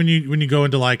even when you go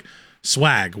into like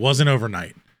Swag, wasn't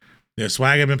overnight.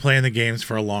 Swag had been playing the games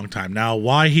for a long time. Now,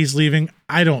 why he's leaving,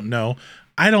 I don't know.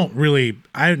 I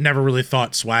never really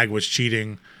thought Swag was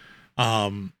cheating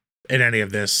in any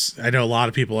of this. I know a lot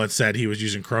of people had said he was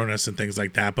using Cronus and things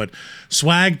like that, but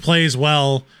Swag plays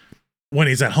well when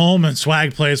he's at home, and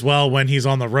Swag plays well when he's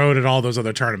on the road at all those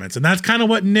other tournaments. And that's kind of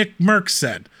what Nick Merck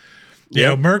said.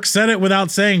 Merck said it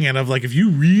without saying it, of like, if you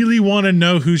really want to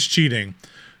know who's cheating,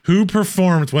 who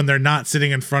performs when they're not sitting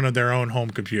in front of their own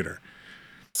home computer.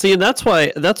 See, and that's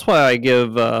why I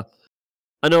give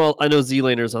I know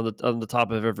Z-Laner's on the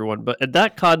top of everyone, but at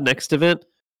that COD Next event,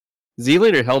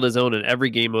 Z-Laner held his own in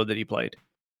every game mode that he played.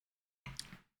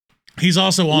 He's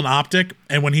also on Optic,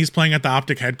 and when he's playing at the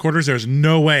Optic headquarters, there's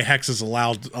no way Hex is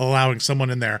allowing someone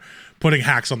in there putting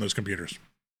hacks on those computers.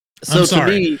 So I'm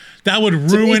sorry. That would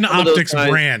ruin Optic's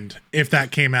brand if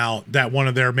that came out, that one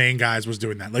of their main guys was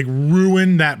doing that. Like,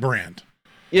 ruin that brand.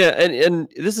 Yeah, and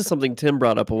this is something Tim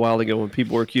brought up a while ago when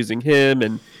people were accusing him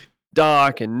and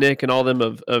Doc and Nick and all them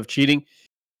of cheating.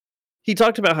 He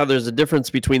talked about how there's a difference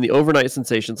between the overnight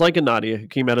sensations, like a Nadia, who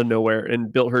came out of nowhere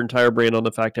and built her entire brand on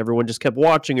the fact everyone just kept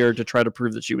watching her to try to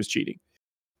prove that she was cheating.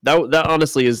 That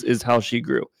honestly is how she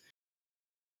grew.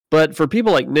 But for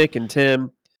people like Nick and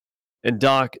Tim and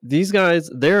Doc, these guys,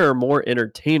 they're more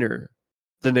entertainer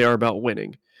than they are about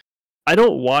winning. I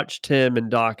don't watch Tim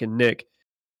and Doc and Nick,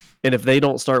 and if they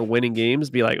don't start winning games,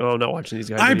 be like, oh, I'm not watching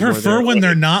these guys anymore. I prefer when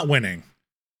they're not winning.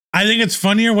 I think it's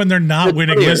funnier when they're not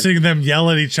winning, listening to them yell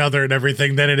at each other and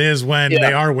everything, than it is when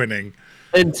they are winning.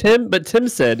 And Tim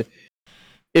said,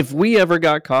 if we ever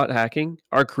got caught hacking,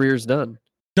 our career's done.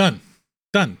 Done.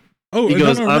 Oh, he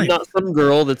goes, I'm not some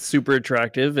girl that's super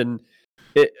attractive, and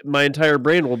my entire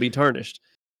brand will be tarnished.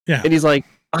 Yeah. And he's like,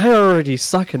 I already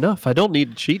suck enough. I don't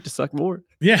need to cheat to suck more.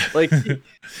 Yeah. Like I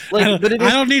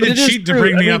don't need to cheat to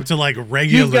bring me up to like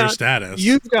regular status.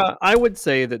 I would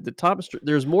say that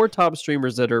there's more top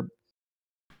streamers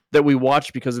that we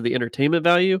watch because of the entertainment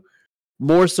value,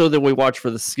 more so than we watch for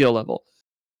the skill level.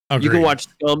 Agreed. You can watch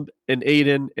Scump and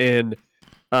Aiden and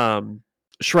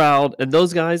Shroud, and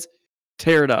those guys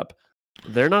tear it up.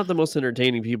 They're not the most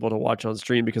entertaining people to watch on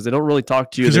stream because they don't really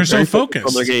talk to you. Because they're so focused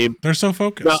on their game. They're so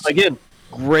focused. Now, again,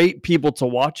 great people to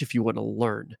watch if you want to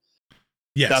learn.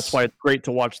 Yes. That's why it's great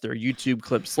to watch their YouTube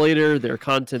clips later, their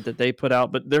content that they put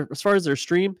out. But as far as their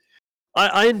stream,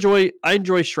 I enjoy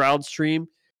Shroud's stream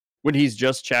when he's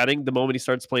just chatting. The moment he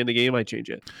starts playing the game, I change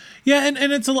it. Yeah, and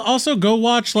it's also go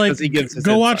watch watch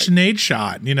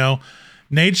Nadeshot. You know,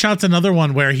 Nadeshot's another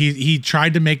one where he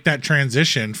tried to make that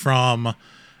transition from,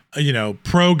 you know,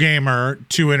 pro gamer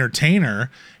to entertainer,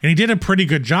 and he did a pretty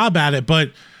good job at it.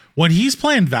 But when he's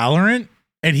playing Valorant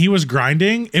and he was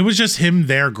grinding, it was just him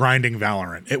there grinding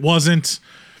Valorant. It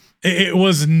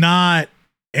was not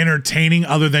entertaining,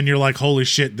 other than you're like, holy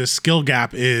shit, the skill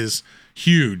gap is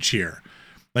huge here.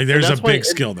 Like there's a big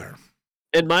skill there.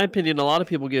 In my opinion, a lot of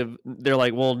people they're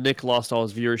like, well, Nick lost all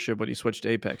his viewership when he switched to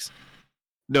Apex.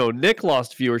 No, Nick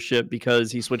lost viewership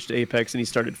because he switched to Apex and he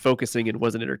started focusing and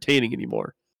wasn't entertaining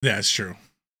anymore. Yeah, it's true.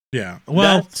 Yeah.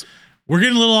 Well, we're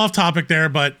getting a little off topic there,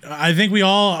 but I think we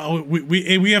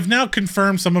have now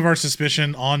confirmed some of our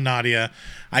suspicion on Nadia.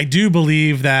 I do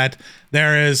believe that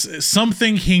there is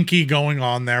something hinky going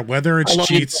on there, whether it's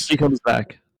cheats. He comes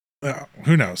back.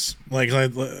 Who knows? Like,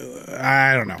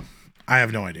 I don't know. I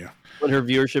have no idea. When her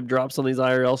viewership drops on these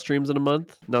IRL streams in a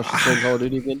month, now she's playing Call of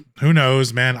Duty again. Who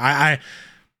knows, man? I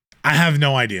have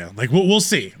no idea. Like, we'll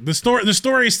see. The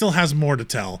story still has more to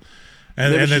tell,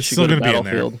 and it's still going to be in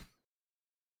there.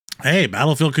 Hey,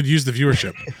 Battlefield could use the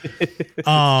viewership.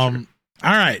 All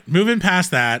right, moving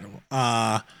past that,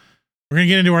 we're gonna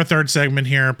get into our third segment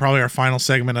here, probably our final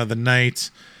segment of the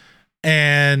night,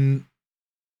 and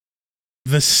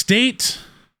the state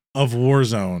of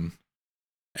Warzone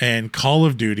and Call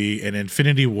of Duty and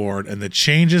Infinity Ward and the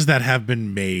changes that have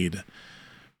been made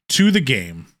to the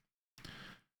game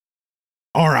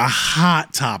are a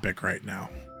hot topic right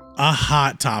now. A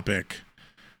hot topic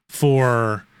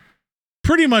for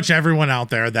pretty much everyone out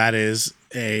there that is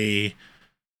a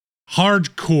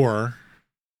hardcore,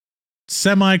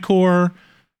 semi-core,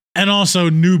 and also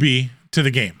newbie to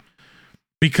the game.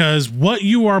 Because what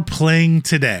you are playing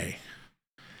today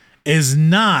is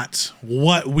not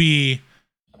what we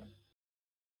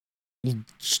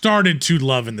started to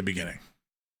love in the beginning.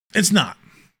 It's not.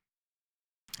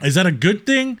 Is that a good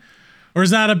thing or is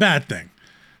that a bad thing?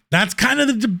 That's kind of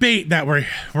the debate that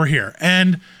we're here.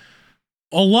 And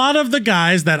a lot of the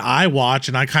guys that I watch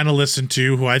and I kind of listen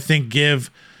to, who I think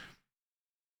give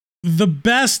the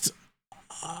best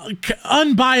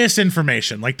unbiased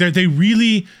information, like they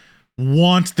really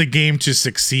want the game to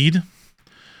succeed,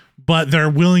 but they're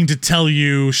willing to tell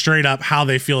you straight up how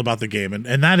they feel about the game.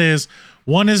 And that is,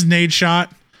 one is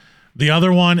Nadeshot, the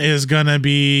other one is gonna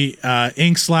be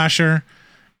Ink Slasher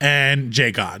and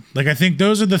J-God. Like, I think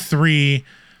those are the three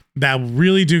that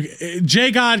really do.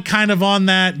 J-God kind of on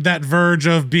that verge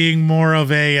of being more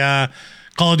of a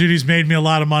Call of Duty's made me a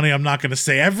lot of money. I'm not going to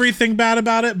say everything bad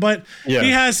about it, but he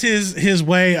has his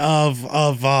way of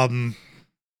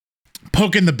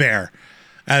poking the bear,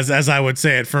 as I would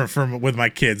say it from with my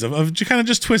kids, of kind of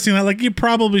just twisting that, like, you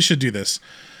probably should do this.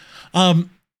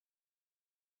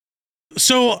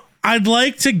 So I'd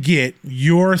like to get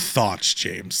your thoughts,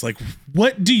 James. Like,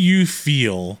 what do you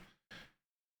feel?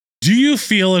 Do you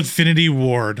feel Infinity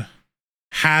Ward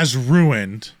has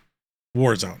ruined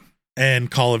Warzone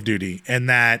and Call of Duty, and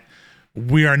that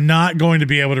we are not going to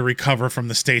be able to recover from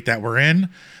the state that we're in,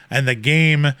 and the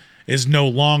game is no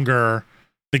longer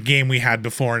the game we had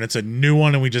before, and it's a new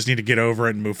one, and we just need to get over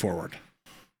it and move forward?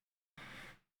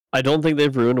 I don't think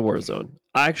they've ruined Warzone.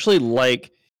 I actually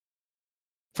like...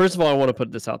 First of all, I want to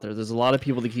put this out there. There's a lot of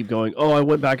people that keep going, oh, I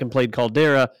went back and played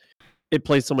Caldera. It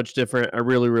plays so much different. I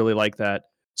really, really like that.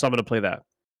 So I'm going to play that.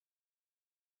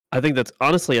 I think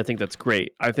that's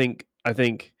great. I think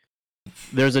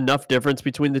there's enough difference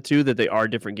between the two that they are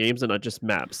different games and not just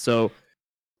maps. So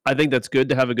I think that's good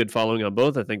to have a good following on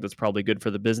both. I think that's probably good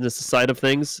for the business side of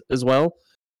things as well.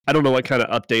 I don't know what kind of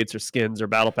updates or skins or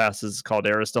battle passes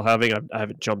Caldera is still having. I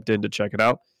haven't jumped in to check it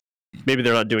out. Maybe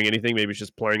they're not doing anything. Maybe it's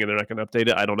just blurring and they're not going to update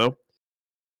it. I don't know.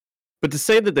 But to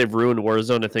say that they've ruined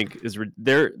Warzone, I think is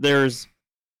there's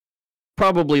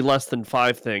probably less than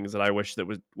 5 things that I wish that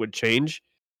would change.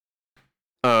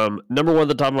 Number one at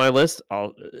the top of my list,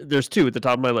 there's 2 at the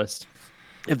top of my list.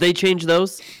 If they change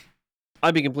those,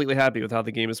 I'd be completely happy with how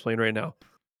the game is playing right now.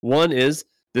 One is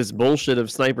this bullshit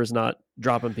of snipers not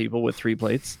dropping people with 3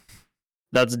 plates.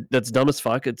 That's dumb as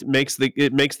fuck. It makes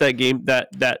that game,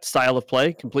 that style of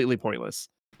play, completely pointless.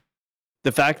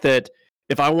 The fact that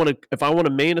if I want to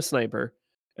main a sniper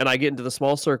and I get into the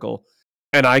small circle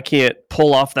and I can't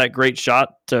pull off that great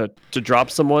shot to drop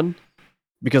someone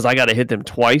because I got to hit them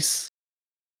twice,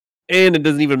 and it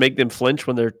doesn't even make them flinch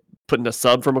when they're putting a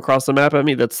sub from across the map at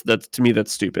me, that's to me,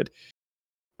 that's stupid.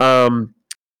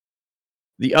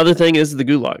 The other thing is the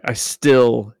gulag. I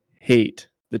still hate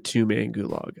the 2-man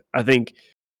gulag. I think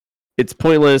it's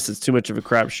pointless. It's too much of a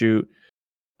crapshoot.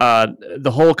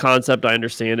 The whole concept, I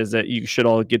understand, is that you should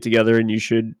all get together and you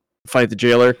should fight the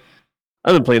jailer.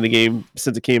 I've been playing the game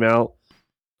since it came out.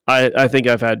 I think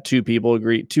I've had 2 people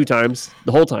agree 2 times,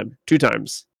 the whole time, 2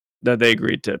 times that they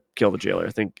agreed to kill the jailer.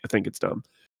 I think it's dumb.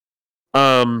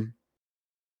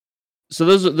 So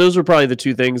those are probably the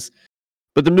 2 things.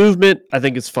 But the movement, I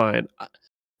think, is fine.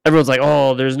 Everyone's like,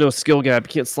 oh, there's no skill gap. You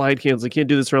can't slide cancel. You can't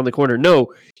do this around the corner.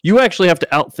 No, you actually have to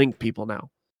outthink people now.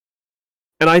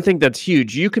 And I think that's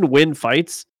huge. You can win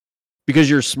fights because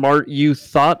you're smart. You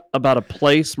thought about a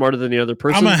play smarter than the other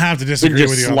person. I'm going to have to disagree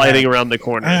with you on that. Sliding around the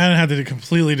corner. I'm going to have to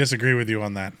completely disagree with you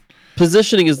on that.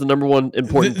 Positioning is the number one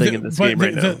important thing in this game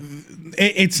right now.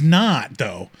 It's not,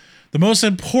 though. The most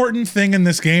important thing in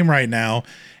this game right now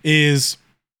is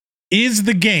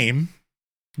the game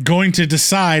going to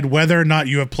decide whether or not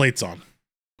you have plates on?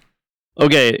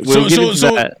 Okay, we're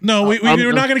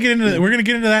not going to get into that. We're going to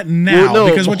get into that now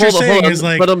because what you're saying is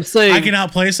like, but I'm saying, I can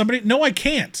outplay somebody. No, I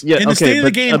can't. Yeah, in the state of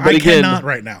the game, I cannot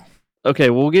right now. Okay,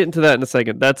 we'll get into that in a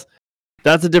second. That's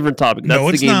a different topic.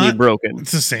 That's the game being broken.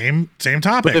 It's the same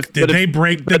topic. Did they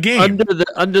break the game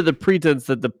under the pretense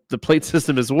that the plate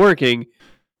system is working?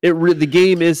 The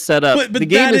game is set up. But the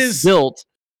game is built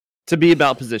to be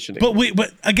about positioning.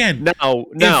 But again,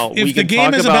 now if the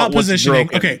game is about positioning,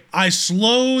 okay, I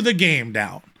slow the game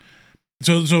down.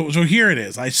 So here it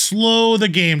is. I slow the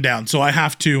game down. So I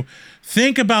have to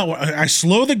think about. I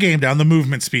slow the game down, the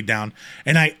movement speed down,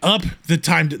 and I up the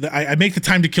time. I make the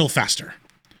time to kill faster.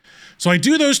 So I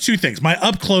do those 2 things. My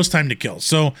up close time to kill.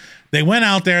 So they went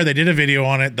out there. They did a video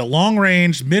on it. The long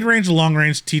range, mid range, long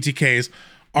range TTKs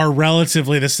are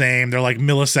relatively the same. They're like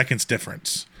milliseconds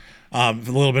difference. A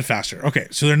little bit faster. Okay,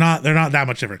 so they're not that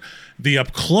much different. The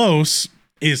up close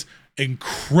is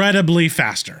incredibly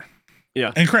faster.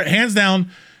 Yeah, hands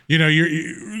down.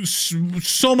 You're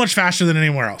so much faster than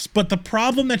anywhere else. But the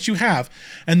problem that you have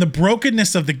and the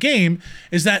brokenness of the game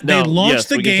is that they launched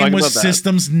the game with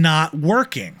systems not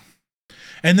working.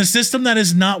 And the system that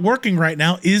is not working right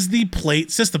now is the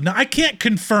plate system. Now, I can't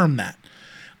confirm that.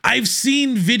 I've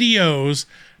seen videos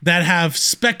that have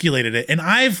speculated it, and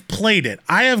I've played it.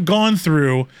 I have gone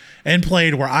through and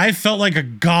played where I felt like a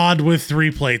god with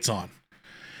 3 plates on.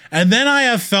 And then I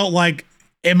have felt like,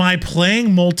 am I playing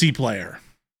multiplayer?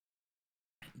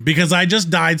 Because I just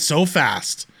died so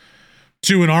fast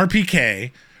to an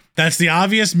RPK. That's the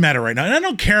obvious meta right now. And I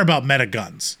don't care about meta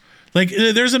guns. Like,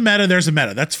 there's a meta.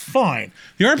 That's fine.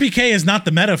 The RPK is not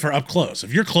the meta for up close.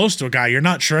 If you're close to a guy, you're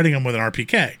not shredding him with an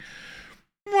RPK.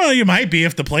 Well, you might be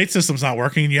if the plate system's not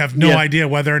working and you have no idea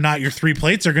whether or not your 3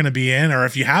 plates are going to be in or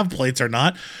if you have plates or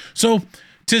not. So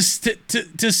to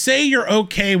say you're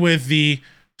okay with the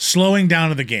slowing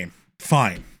down of the game,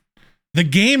 fine. The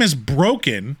game is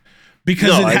broken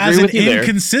because it has an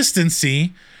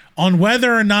inconsistency on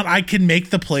whether or not I can make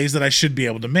the plays that I should be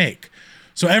able to make.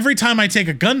 So every time I take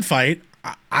a gunfight,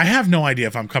 I have no idea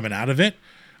if I'm coming out of it.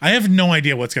 I have no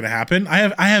idea what's going to happen.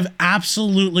 I have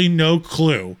absolutely no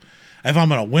clue if I'm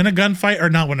going to win a gunfight or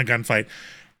not win a gunfight.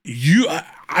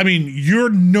 You're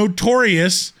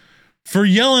notorious for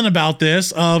yelling about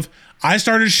this of, I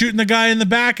started shooting the guy in the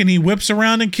back and he whips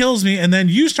around and kills me. And then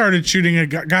you started shooting a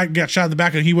guy, got shot in the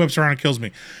back and he whips around and kills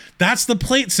me. That's the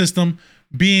plate system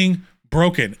being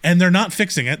broken, and they're not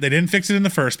fixing it. They didn't fix it in the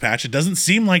first patch. It doesn't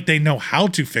seem like they know how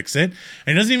to fix it.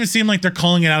 And it doesn't even seem like they're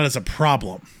calling it out as a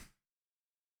problem.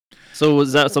 So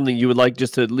was that something you would like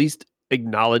just to at least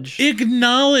acknowledge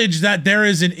that there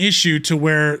is an issue to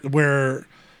where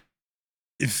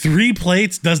 3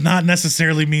 plates does not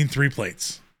necessarily mean 3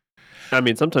 plates. I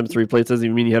mean, sometimes 3 plates doesn't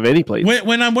even mean you have any plates.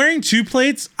 When I'm wearing 2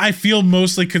 plates, I feel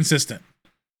mostly consistent.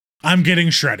 I'm getting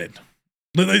shredded.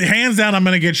 Hands down, I'm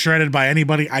going to get shredded by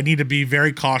anybody. I need to be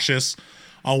very cautious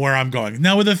on where I'm going.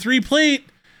 Now, with a 3 plate,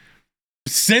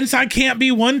 since I can't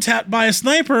be one-tapped by a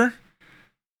sniper,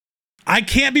 but I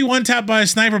can be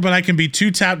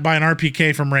 2-tapped by an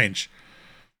RPK from range.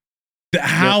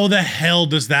 How the hell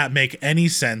does that make any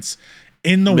sense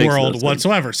in the world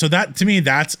whatsoever? So that, to me,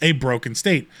 that's a broken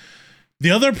state.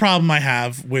 The other problem I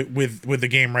have with the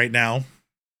game right now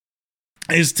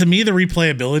is, to me, the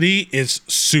replayability is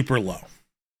super low.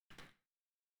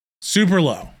 Super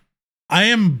low. I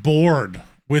am bored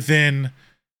within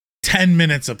 10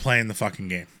 minutes of playing the fucking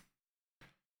game.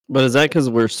 But is that because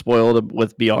we're spoiled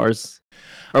with BRs?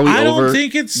 Are we I over don't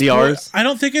think it's BRs? I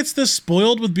don't think it's the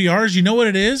spoiled with BRs. You know what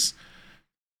it is?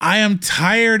 I am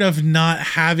tired of not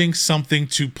having something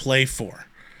to play for.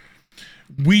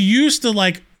 We used to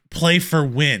like play for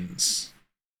wins.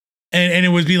 And it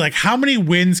would be like, how many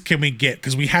wins can we get?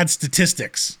 Because we had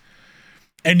statistics.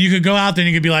 And you could go out there and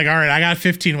you could be like, all right, I got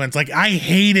 15 wins. Like, I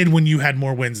hated when you had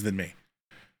more wins than me.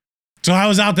 So I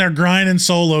was out there grinding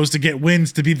solos to get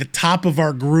wins, to be the top of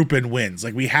our group in wins.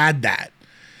 Like, we had that.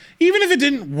 Even if it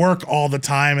didn't work all the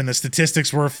time and the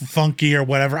statistics were funky or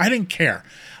whatever, I didn't care.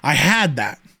 I had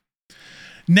that.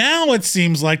 Now it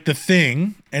seems like the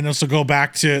thing, and this will go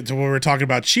back to what we were talking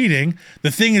about cheating,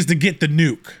 the thing is to get the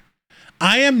nuke.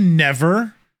 I am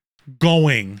never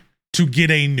going to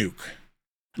get a nuke.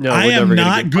 No, I am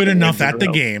not good enough at the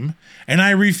game, and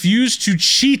I refuse to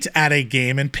cheat at a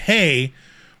game and pay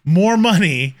more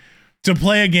money to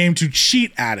play a game to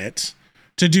cheat at it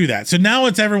to do that. So now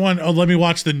it's everyone, oh, let me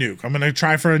watch the nuke. I'm going to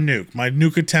try for a nuke. My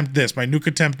nuke attempt this, my nuke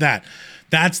attempt that.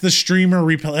 That's the streamer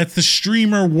replay. That's the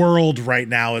streamer world right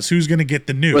now, is who's going to get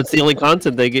the nuke. What's the only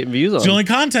content they get views on? It's the only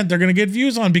content they're going to get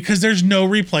views on, because there's no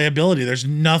replayability. There's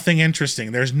nothing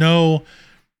interesting. There's no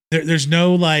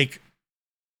like,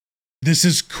 this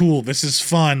is cool. This is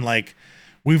fun. Like,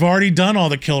 we've already done all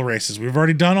the kill races. We've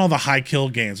already done all the high kill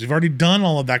games. We've already done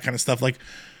all of that kind of stuff. Like,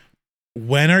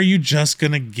 when are you just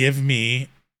going to give me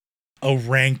a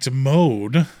ranked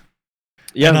mode?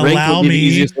 Yeah, and allow me the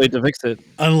easiest way to fix it.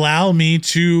 Allow me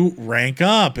to rank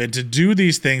up and to do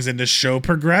these things and to show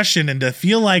progression and to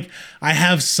feel like I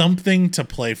have something to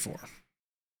play for.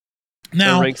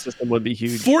 Now, a rank system would be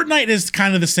huge. Fortnite is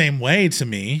kind of the same way to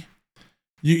me.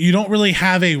 You don't really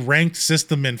have a ranked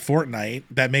system in Fortnite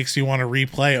that makes you want to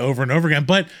replay over and over again.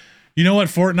 But you know what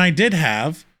Fortnite did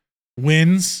have?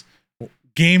 Wins,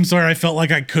 games where I felt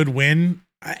like I could win.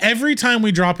 Every time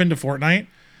we drop into Fortnite,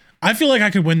 I feel like I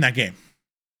could win that game.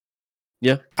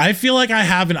 Yeah. I feel like I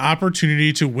have an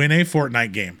opportunity to win a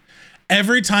Fortnite game.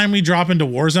 Every time we drop into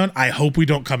Warzone, I hope we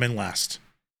don't come in last.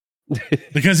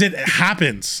 Because it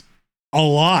happens a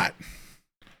lot.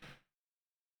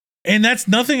 And that's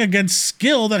nothing against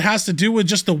skill. That has to do with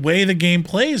just the way the game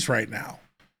plays right now.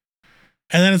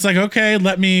 And then it's like, okay,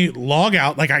 let me log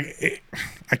out. Like I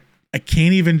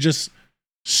can't even just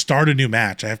start a new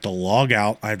match. I have to log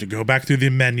out. I have to go back through the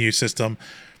menu system.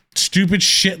 Stupid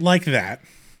shit like that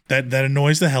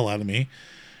annoys the hell out of me.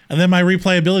 And then my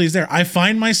replayability is there. I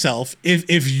find myself,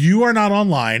 if you are not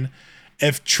online,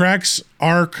 if Trex,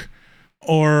 Arc,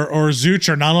 or Zooch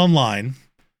are not online,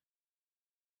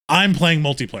 I'm playing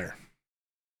multiplayer.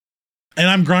 And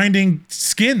I'm grinding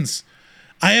skins.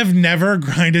 I have never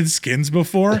grinded skins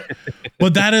before,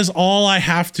 but that is all I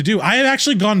have to do. I have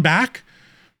actually gone back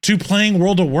to playing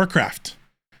World of Warcraft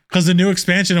because the new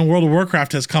expansion in World of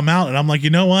Warcraft has come out, and I'm like, you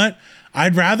know what?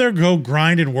 I'd rather go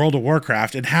grind in World of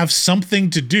Warcraft and have something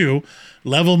to do,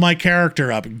 level my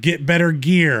character up, get better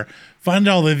gear, find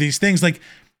all of these things. Like,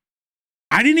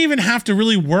 I didn't even have to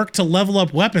really work to level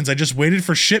up weapons. I just waited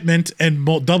for shipment and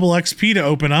double XP to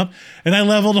open up, and I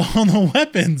leveled all the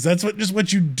weapons. That's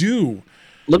what you do.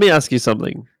 Let me ask you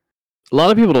something. A lot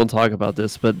of people don't talk about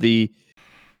this, but the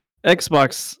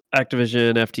Xbox,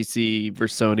 Activision, FTC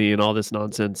versus Sony and all this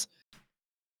nonsense,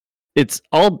 it's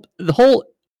all, the whole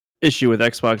issue with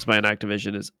Xbox buying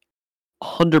Activision is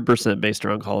 100% based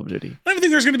around Call of Duty. I don't even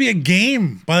think there's going to be a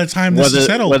game by the time this is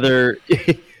settled.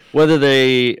 Whether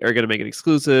they are going to make it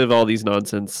exclusive, all these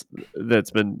nonsense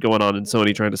that's been going on in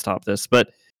Sony trying to stop this.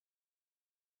 But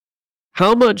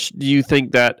how much do you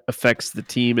think that affects the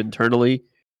team internally?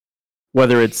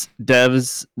 Whether it's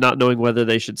devs not knowing whether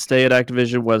they should stay at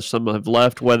Activision, whether some have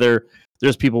left, whether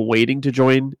there's people waiting to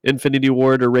join Infinity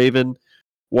Ward or Raven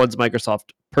once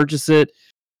Microsoft purchase it.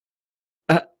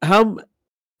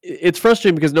 It's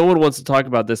frustrating because no one wants to talk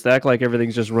about this. They act like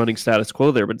everything's just running status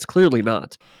quo there, but it's clearly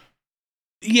not.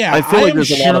 Yeah, I feel like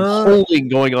there's a lot of holding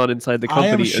going on inside the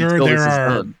company until this is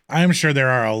done. I am sure there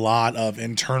are a lot of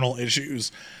internal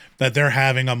issues that they're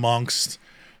having amongst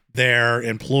their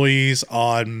employees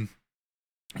on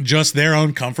just their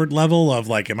own comfort level of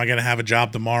like, am I going to have a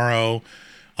job tomorrow?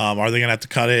 Are they going to have to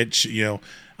cut it? You know,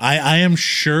 I am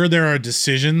sure there are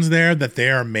decisions there that they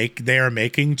are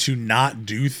making to not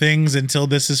do things until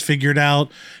this is figured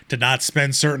out, to not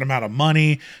spend certain amount of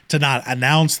money, to not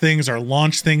announce things or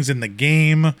launch things in the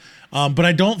game. But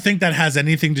I don't think that has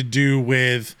anything to do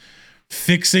with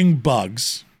fixing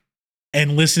bugs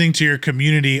and listening to your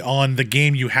community on the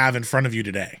game you have in front of you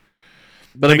today.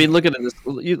 But like, I mean, look at this.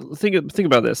 You think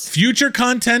about this. Future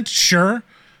content, sure.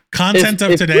 Content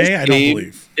of today, I don't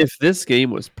believe. If this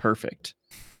game was perfect,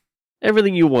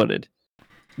 everything you wanted,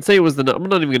 say it was I'm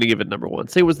not even going to give it number 1.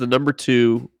 Say it was the number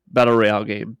 2 battle royale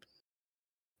game.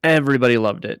 Everybody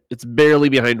loved it. It's barely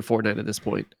behind Fortnite at this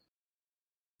point.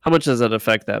 How much does that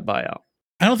affect that buyout?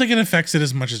 I don't think it affects it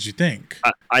as much as you think.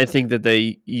 I think that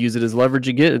they use it as leverage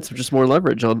again. It's just more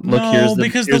leverage on. Look,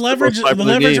 because the leverage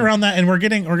around that, and we're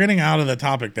getting out of the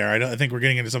topic there. I think we're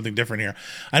getting into something different here.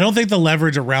 I don't think the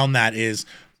leverage around that is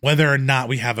whether or not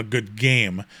we have a good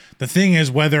game. The thing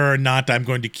is whether or not I'm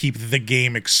going to keep the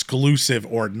game exclusive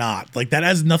or not. Like, that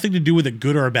has nothing to do with a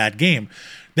good or a bad game.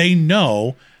 They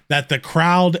know that the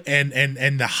crowd and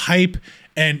the hype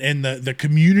and the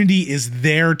community is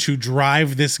there to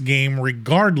drive this game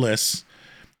regardless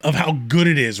of how good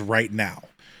it is right now.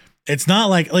 It's not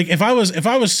like if I was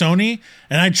Sony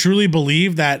and I truly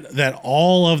believe that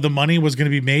all of the money was going to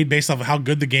be made based off of how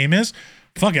good the game is,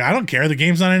 fuck it, I don't care. The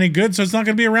game's not any good, so it's not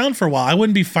going to be around for a while. I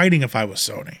wouldn't be fighting if I was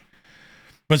Sony.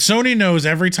 But Sony knows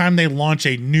every time they launch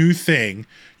a new thing,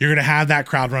 you're going to have that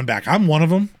crowd run back. I'm one of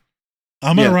them.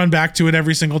 I'm going to run back to it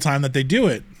every single time that they do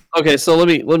it. Okay, so let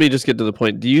me just get to the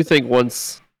point. Do you think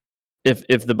once, if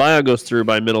the buyout goes through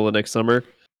by middle of next summer,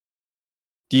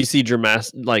 do you see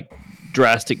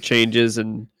drastic changes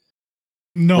and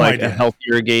a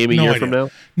healthier game a year from now?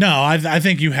 No, I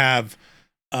think you have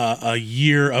a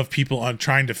year of people on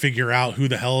trying to figure out who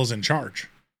the hell is in charge.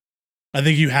 I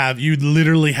think you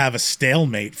literally have a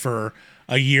stalemate for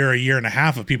a year and a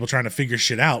half of people trying to figure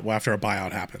shit out after a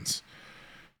buyout happens.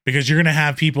 Because you're going to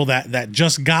have people that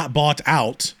just got bought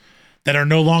out that are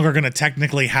no longer going to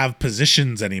technically have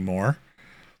positions anymore.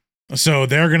 So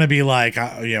they're going to be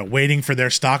waiting for their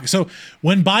stock. So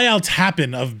when buyouts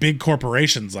happen of big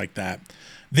corporations like that,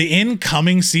 the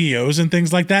incoming CEOs and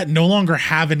things like that no longer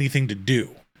have anything to do.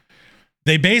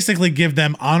 They basically give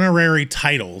them honorary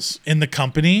titles in the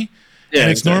company. Yeah,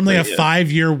 and it's normally a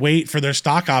 5-year wait for their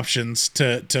stock options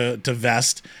to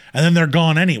vest, and then they're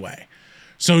gone anyway.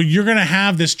 So you're going to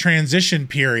have this transition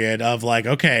period of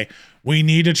okay, we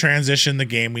need to transition the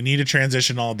game. We need to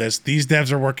transition all this. These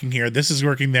devs are working here. This is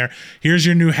working there. Here's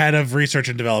your new head of research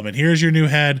and development. Here's your new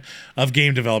head of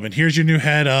game development. Here's your new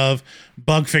head of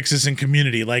bug fixes and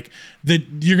community.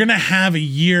 You're going to have a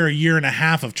year and a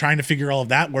half of trying to figure all of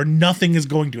that where nothing is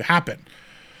going to happen.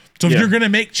 So if you're going to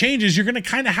make changes, you're going to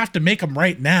kind of have to make them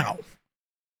right now.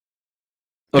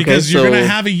 Because you're going to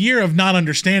have a year of not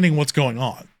understanding what's going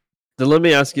on. Then let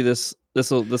me ask you this.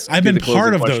 I've been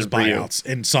part of those buyouts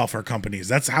in software companies.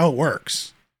 That's how it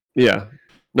works. Yeah.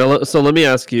 Now, so let me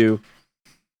ask you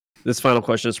this final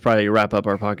question. Is probably wrap up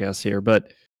our podcast here,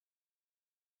 but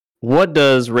what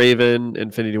does Raven,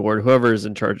 Infinity Ward, whoever is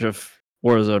in charge of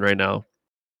Warzone right now,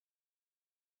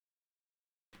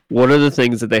 what are the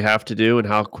things that they have to do, and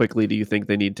how quickly do you think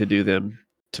they need to do them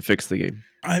to fix the game?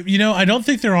 I don't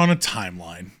think they're on a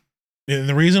timeline. And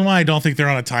the reason why I don't think they're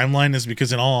on a timeline is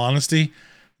because, in all honesty,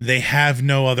 they have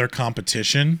no other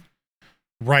competition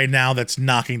right now that's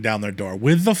knocking down their door.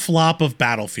 With the flop of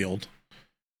Battlefield,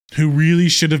 who really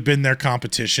should have been their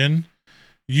competition,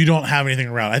 you don't have anything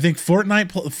around. I think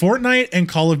Fortnite and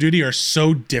Call of Duty are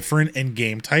so different in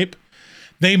game type.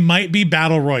 They might be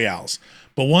battle royales,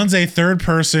 but one's a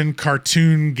third-person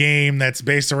cartoon game that's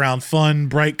based around fun,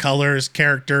 bright colors,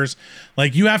 characters.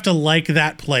 You have to like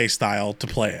that play style to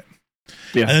play it.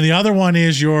 Yeah. And then the other one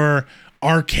is your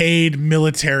arcade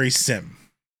military sim.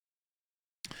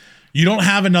 You don't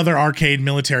have another arcade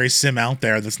military sim out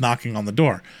there that's knocking on the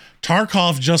door.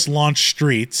 Tarkov just launched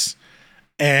Streets,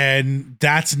 and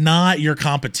that's not your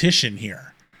competition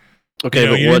here. Okay,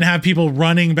 you didn't have people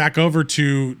running back over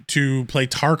to play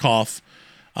Tarkov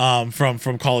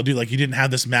from Call of Duty. You didn't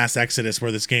have this mass exodus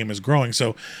where this game is growing.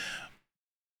 So,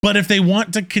 but if they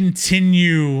want to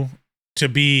continue to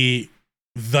be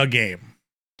the game,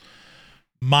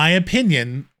 my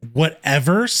opinion,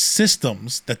 whatever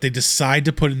systems that they decide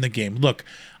to put in the game, look,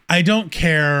 I don't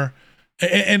care,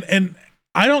 and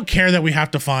I don't care that we have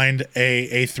to find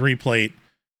a 3-plate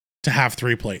to have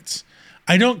 3 plates.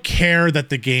 I don't care that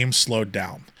the game slowed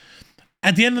down.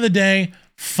 At the end of the day,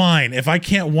 fine. If I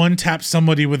can't one-tap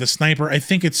somebody with a sniper, I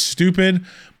think it's stupid,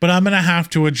 but I'm going to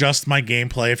have to adjust my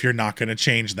gameplay if you're not going to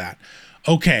change that.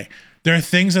 Okay, there are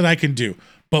things that I can do.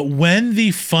 But when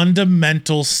the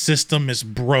fundamental system is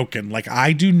broken,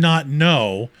 I do not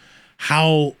know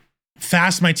how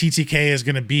fast my TTK is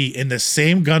going to be in the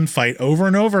same gunfight over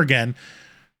and over again.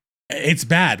 It's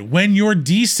bad. When your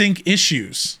desync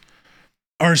issues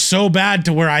are so bad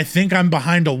to where I think I'm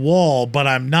behind a wall, but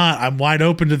I'm not. I'm wide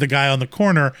open to the guy on the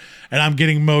corner, and I'm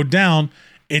getting mowed down.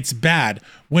 It's bad.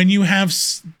 When you have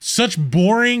such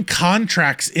boring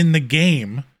contracts in the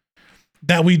game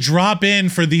that we drop in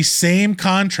for the same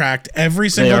contract every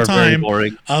single time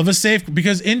of a safe,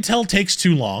 because Intel takes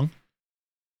too long.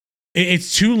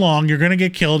 It's too long. You're going to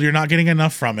get killed. You're not getting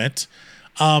enough from it.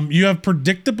 You have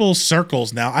predictable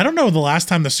circles now. I don't know the last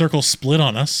time the circle split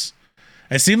on us.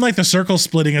 It seemed like the circle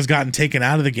splitting has gotten taken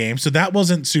out of the game, so that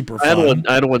wasn't super fun.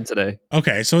 I had one today.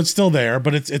 Okay, so it's still there,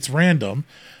 but it's random.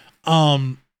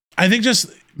 I think just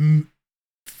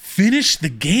finish the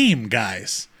game,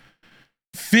 guys.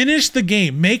 Finish the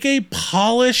game. Make a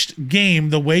polished game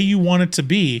the way you want it to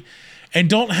be, and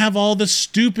don't have all the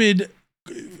stupid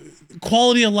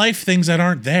quality of life things that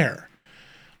aren't there.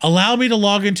 Allow me to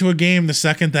log into a game the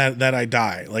second that I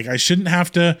die. Like, I shouldn't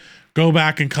have to go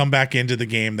back and come back into the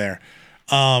game there.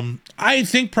 I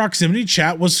think proximity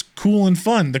chat was cool and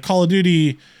fun. The Call of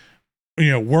Duty,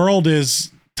 world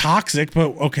is toxic,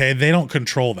 but okay, they don't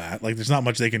control that. Like, there's not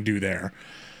much they can do there.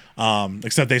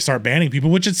 Except they start banning people,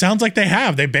 which it sounds like they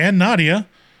have. They banned Nadia.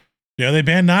 They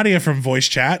banned Nadia from voice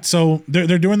chat. So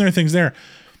they're doing their things there.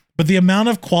 But the amount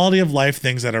of quality of life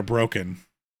things that are broken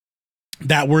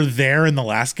that were there in the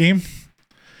last game,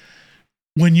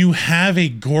 when you have a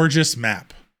gorgeous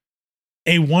map,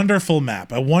 a wonderful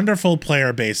map, a wonderful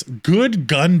player base, good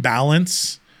gun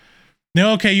balance.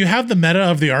 Now, okay, you have the meta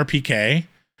of the RPK,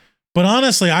 but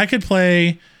honestly, I could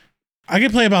play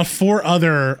about 4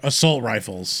 other assault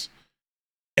rifles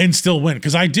and still win,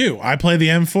 because I do. I play the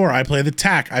M4, I play the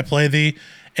TAC, I play the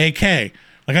AK.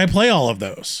 Like, I play all of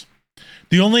those.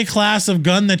 The only class of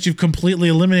gun that you've completely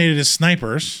eliminated is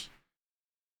snipers,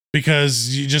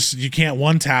 because you can't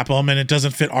one-tap them, and it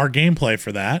doesn't fit our gameplay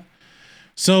for that.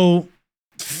 So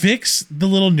fix the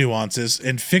little nuances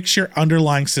and fix your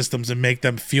underlying systems and make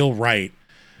them feel right.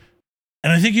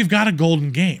 And I think you've got a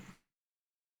golden game.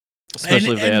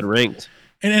 Especially if they add ranked.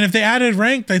 And if they added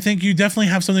ranked, I think you definitely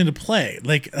have something to play.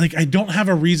 Like I don't have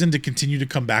a reason to continue to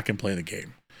come back and play the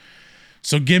game.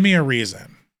 So give me a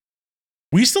reason.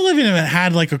 We still haven't even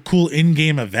had like a cool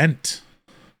in-game event.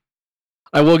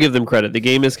 I will give them credit. The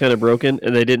game is kind of broken,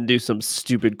 and they didn't do some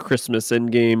stupid Christmas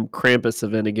in-game Krampus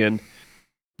event again.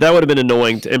 That would have been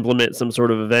annoying to implement some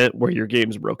sort of event where your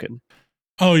game's broken.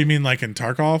 Oh, you mean like in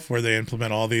Tarkov, where they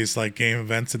implement all these like game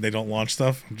events and they don't launch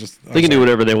stuff? They can do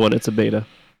whatever they want. It's a beta.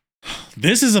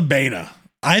 This is a beta.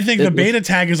 I think the beta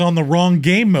tag is on the wrong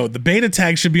game mode. The beta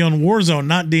tag should be on Warzone,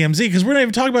 not DMZ, because we're not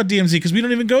even talking about DMZ because we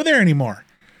don't even go there anymore.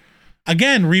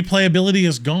 Again, replayability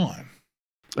is gone.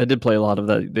 I did play a lot of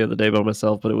that the other day by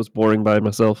myself, but it was boring by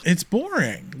myself. It's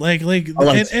boring. Like it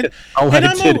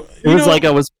was like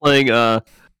I was playing.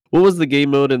 What was the game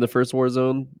mode in the first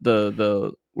Warzone?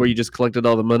 The where you just collected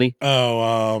all the money.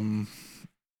 Oh,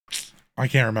 I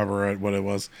can't remember what it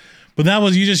was, but that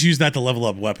was, you just used that to level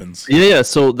up weapons. Yeah.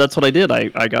 So that's what I did.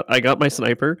 I got my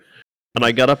sniper, and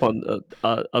I got up on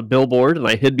a billboard, and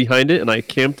I hid behind it, and I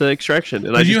camped to extraction.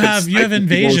 And you have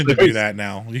Invasion to do that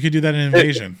now. You could do that in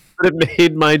Invasion. It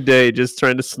made my day just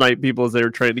trying to snipe people as they were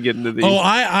trying to get into these. Oh,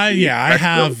 I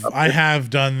have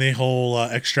done the whole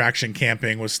extraction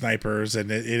camping with snipers,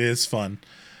 and it is fun.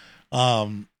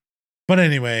 But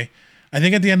anyway, I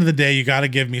think at the end of the day, you got to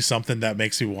give me something that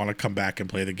makes me want to come back and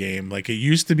play the game. Like, it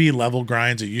used to be level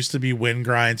grinds, it used to be win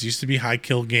grinds, it used to be high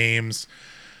kill games.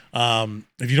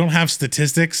 If you don't have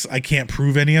statistics, I can't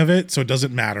prove any of it, so it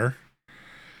doesn't matter.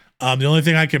 The only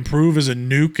thing I can prove is a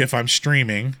nuke if I'm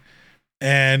streaming.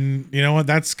 And you know what?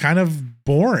 That's kind of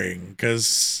boring,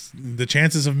 because the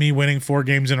chances of me winning 4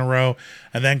 games in a row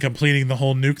and then completing the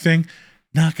whole nuke thing,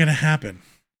 not going to happen.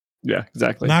 Yeah,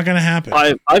 exactly. Not going to happen.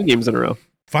 5 games in a row.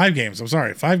 5 games. I'm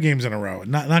sorry. 5 games in a row.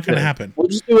 Not going to happen. We'll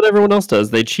just do what everyone else does.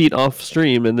 They cheat off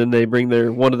stream, and then they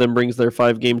one of them brings their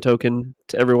 5-game token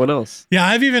to everyone else. Yeah,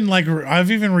 I've even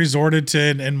resorted to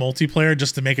in multiplayer,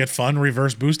 just to make it fun,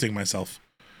 reverse boosting myself.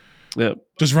 Yeah.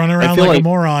 Just run around like a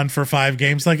moron for 5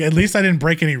 games. Like, at least I didn't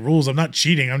break any rules. I'm not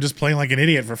cheating. I'm just playing like an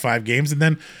idiot for 5 games, and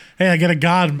then hey, I get a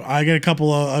god. I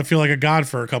feel like a god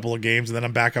for a couple of games, and then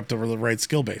I'm back up to the right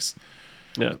skill base.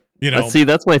 Yeah. See,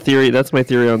 that's my theory. That's my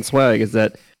theory on Swag, is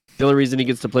that the only reason he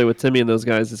gets to play with Timmy and those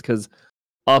guys is because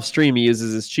off stream he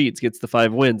uses his cheats, gets the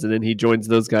 5 wins, and then he joins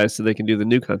those guys so they can do the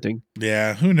nuke hunting.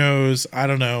 Yeah, who knows? I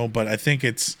don't know, but I think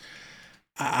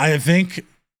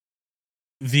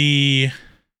the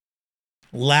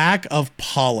lack of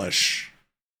polish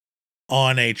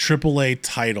on a AAA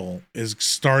title is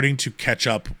starting to catch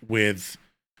up with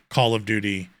Call of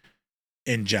Duty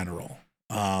in general.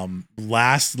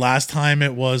 Last time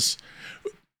it was,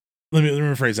 let me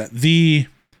rephrase that. The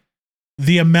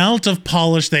amount of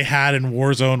polish they had in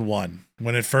Warzone 1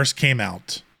 when it first came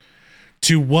out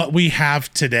to what we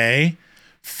have today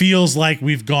feels like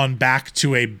we've gone back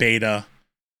to a beta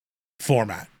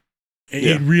format.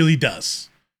 It really does.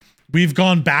 We've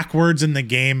gone backwards in the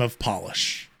game of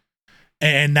polish.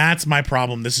 And that's my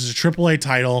problem. This is a AAA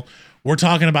title. We're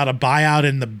talking about a buyout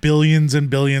in the billions and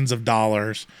billions of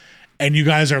dollars, and you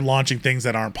guys are launching things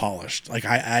that aren't polished. Like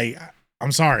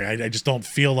I'm sorry. I just don't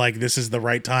feel like this is the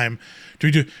right time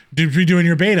to be doing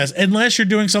your betas, unless you're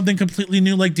doing something completely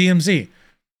new like DMZ.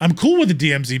 I'm cool with the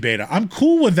DMZ beta. I'm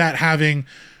cool with that having...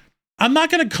 I'm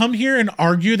not going to come here and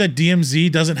argue that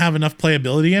DMZ doesn't have enough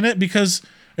playability in it, because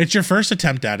it's your first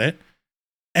attempt at it,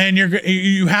 and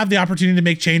you have the opportunity to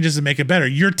make changes and make it better.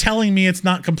 You're telling me it's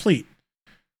not complete.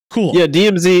 Cool. Yeah,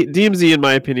 DMZ, in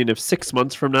my opinion, if 6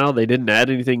 months from now they didn't add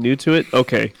anything new to it,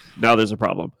 okay, now there's a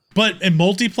problem. But in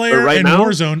multiplayer and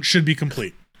Warzone should be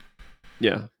complete.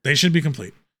 Yeah. They should be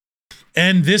complete.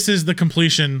 And this is the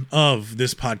completion of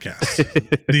this podcast.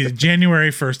 The January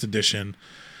 1st edition,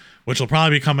 which will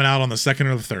probably be coming out on the 2nd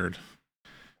or the 3rd.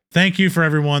 Thank you for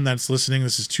everyone that's listening.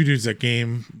 This is Two Dudes That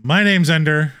Game. My name's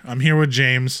Ender. I'm here with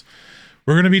James.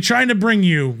 We're going to be trying to bring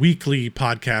you weekly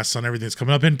podcasts on everything that's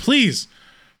coming up. And please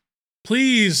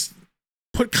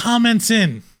put comments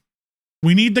in.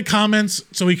 We need the comments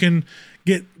so we can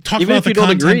talk Even about if the you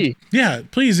content. Don't agree. Yeah,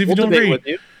 please, if you don't debate agree. with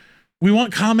you. We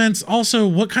want comments. Also,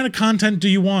 what kind of content do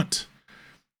you want?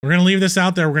 We're going to leave this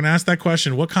out there. We're going to ask that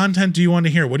question. What content do you want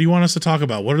to hear? What do you want us to talk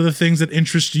about? What are the things that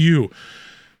interest you?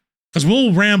 Because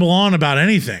we'll ramble on about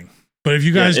anything. But if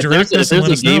you guys direct us and let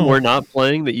us know. If there's a game we're not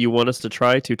playing that you want us to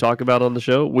try to talk about on the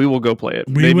show, we will go play it.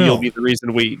 You'll be the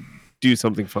reason we do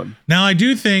something fun. Now, I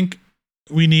do think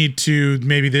we need to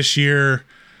maybe this year,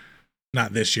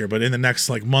 not this year, but in the next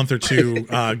month or two,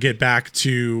 get back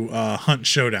to Hunt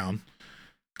Showdown.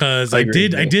 Because I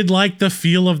did like the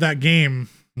feel of that game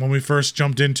when we first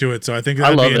jumped into it. So I think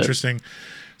that'd be interesting.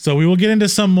 So we will get into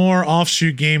some more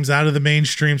offshoot games out of the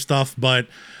mainstream stuff. But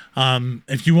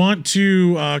if you want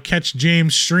to catch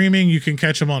James streaming, you can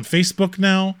catch him on Facebook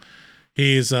now.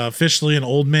 He's officially an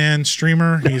old man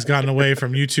streamer. He's gotten away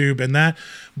from YouTube and that.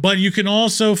 But you can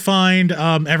also find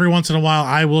every once in a while,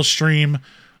 I will stream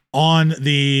on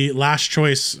the Last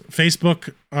Choice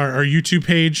Facebook or YouTube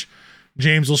page.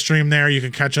 James will stream there. You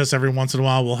can catch us every once in a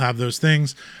while. We'll have those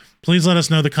things. Please let us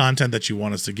know the content that you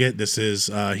want us to get. This is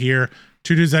here,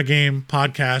 Two Dudes That Game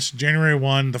podcast, January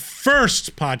 1, the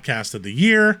first podcast of the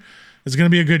year. It's going to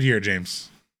be a good year, James.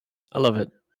 I love it.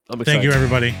 I'm excited. Thank you,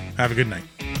 everybody. Have a good night.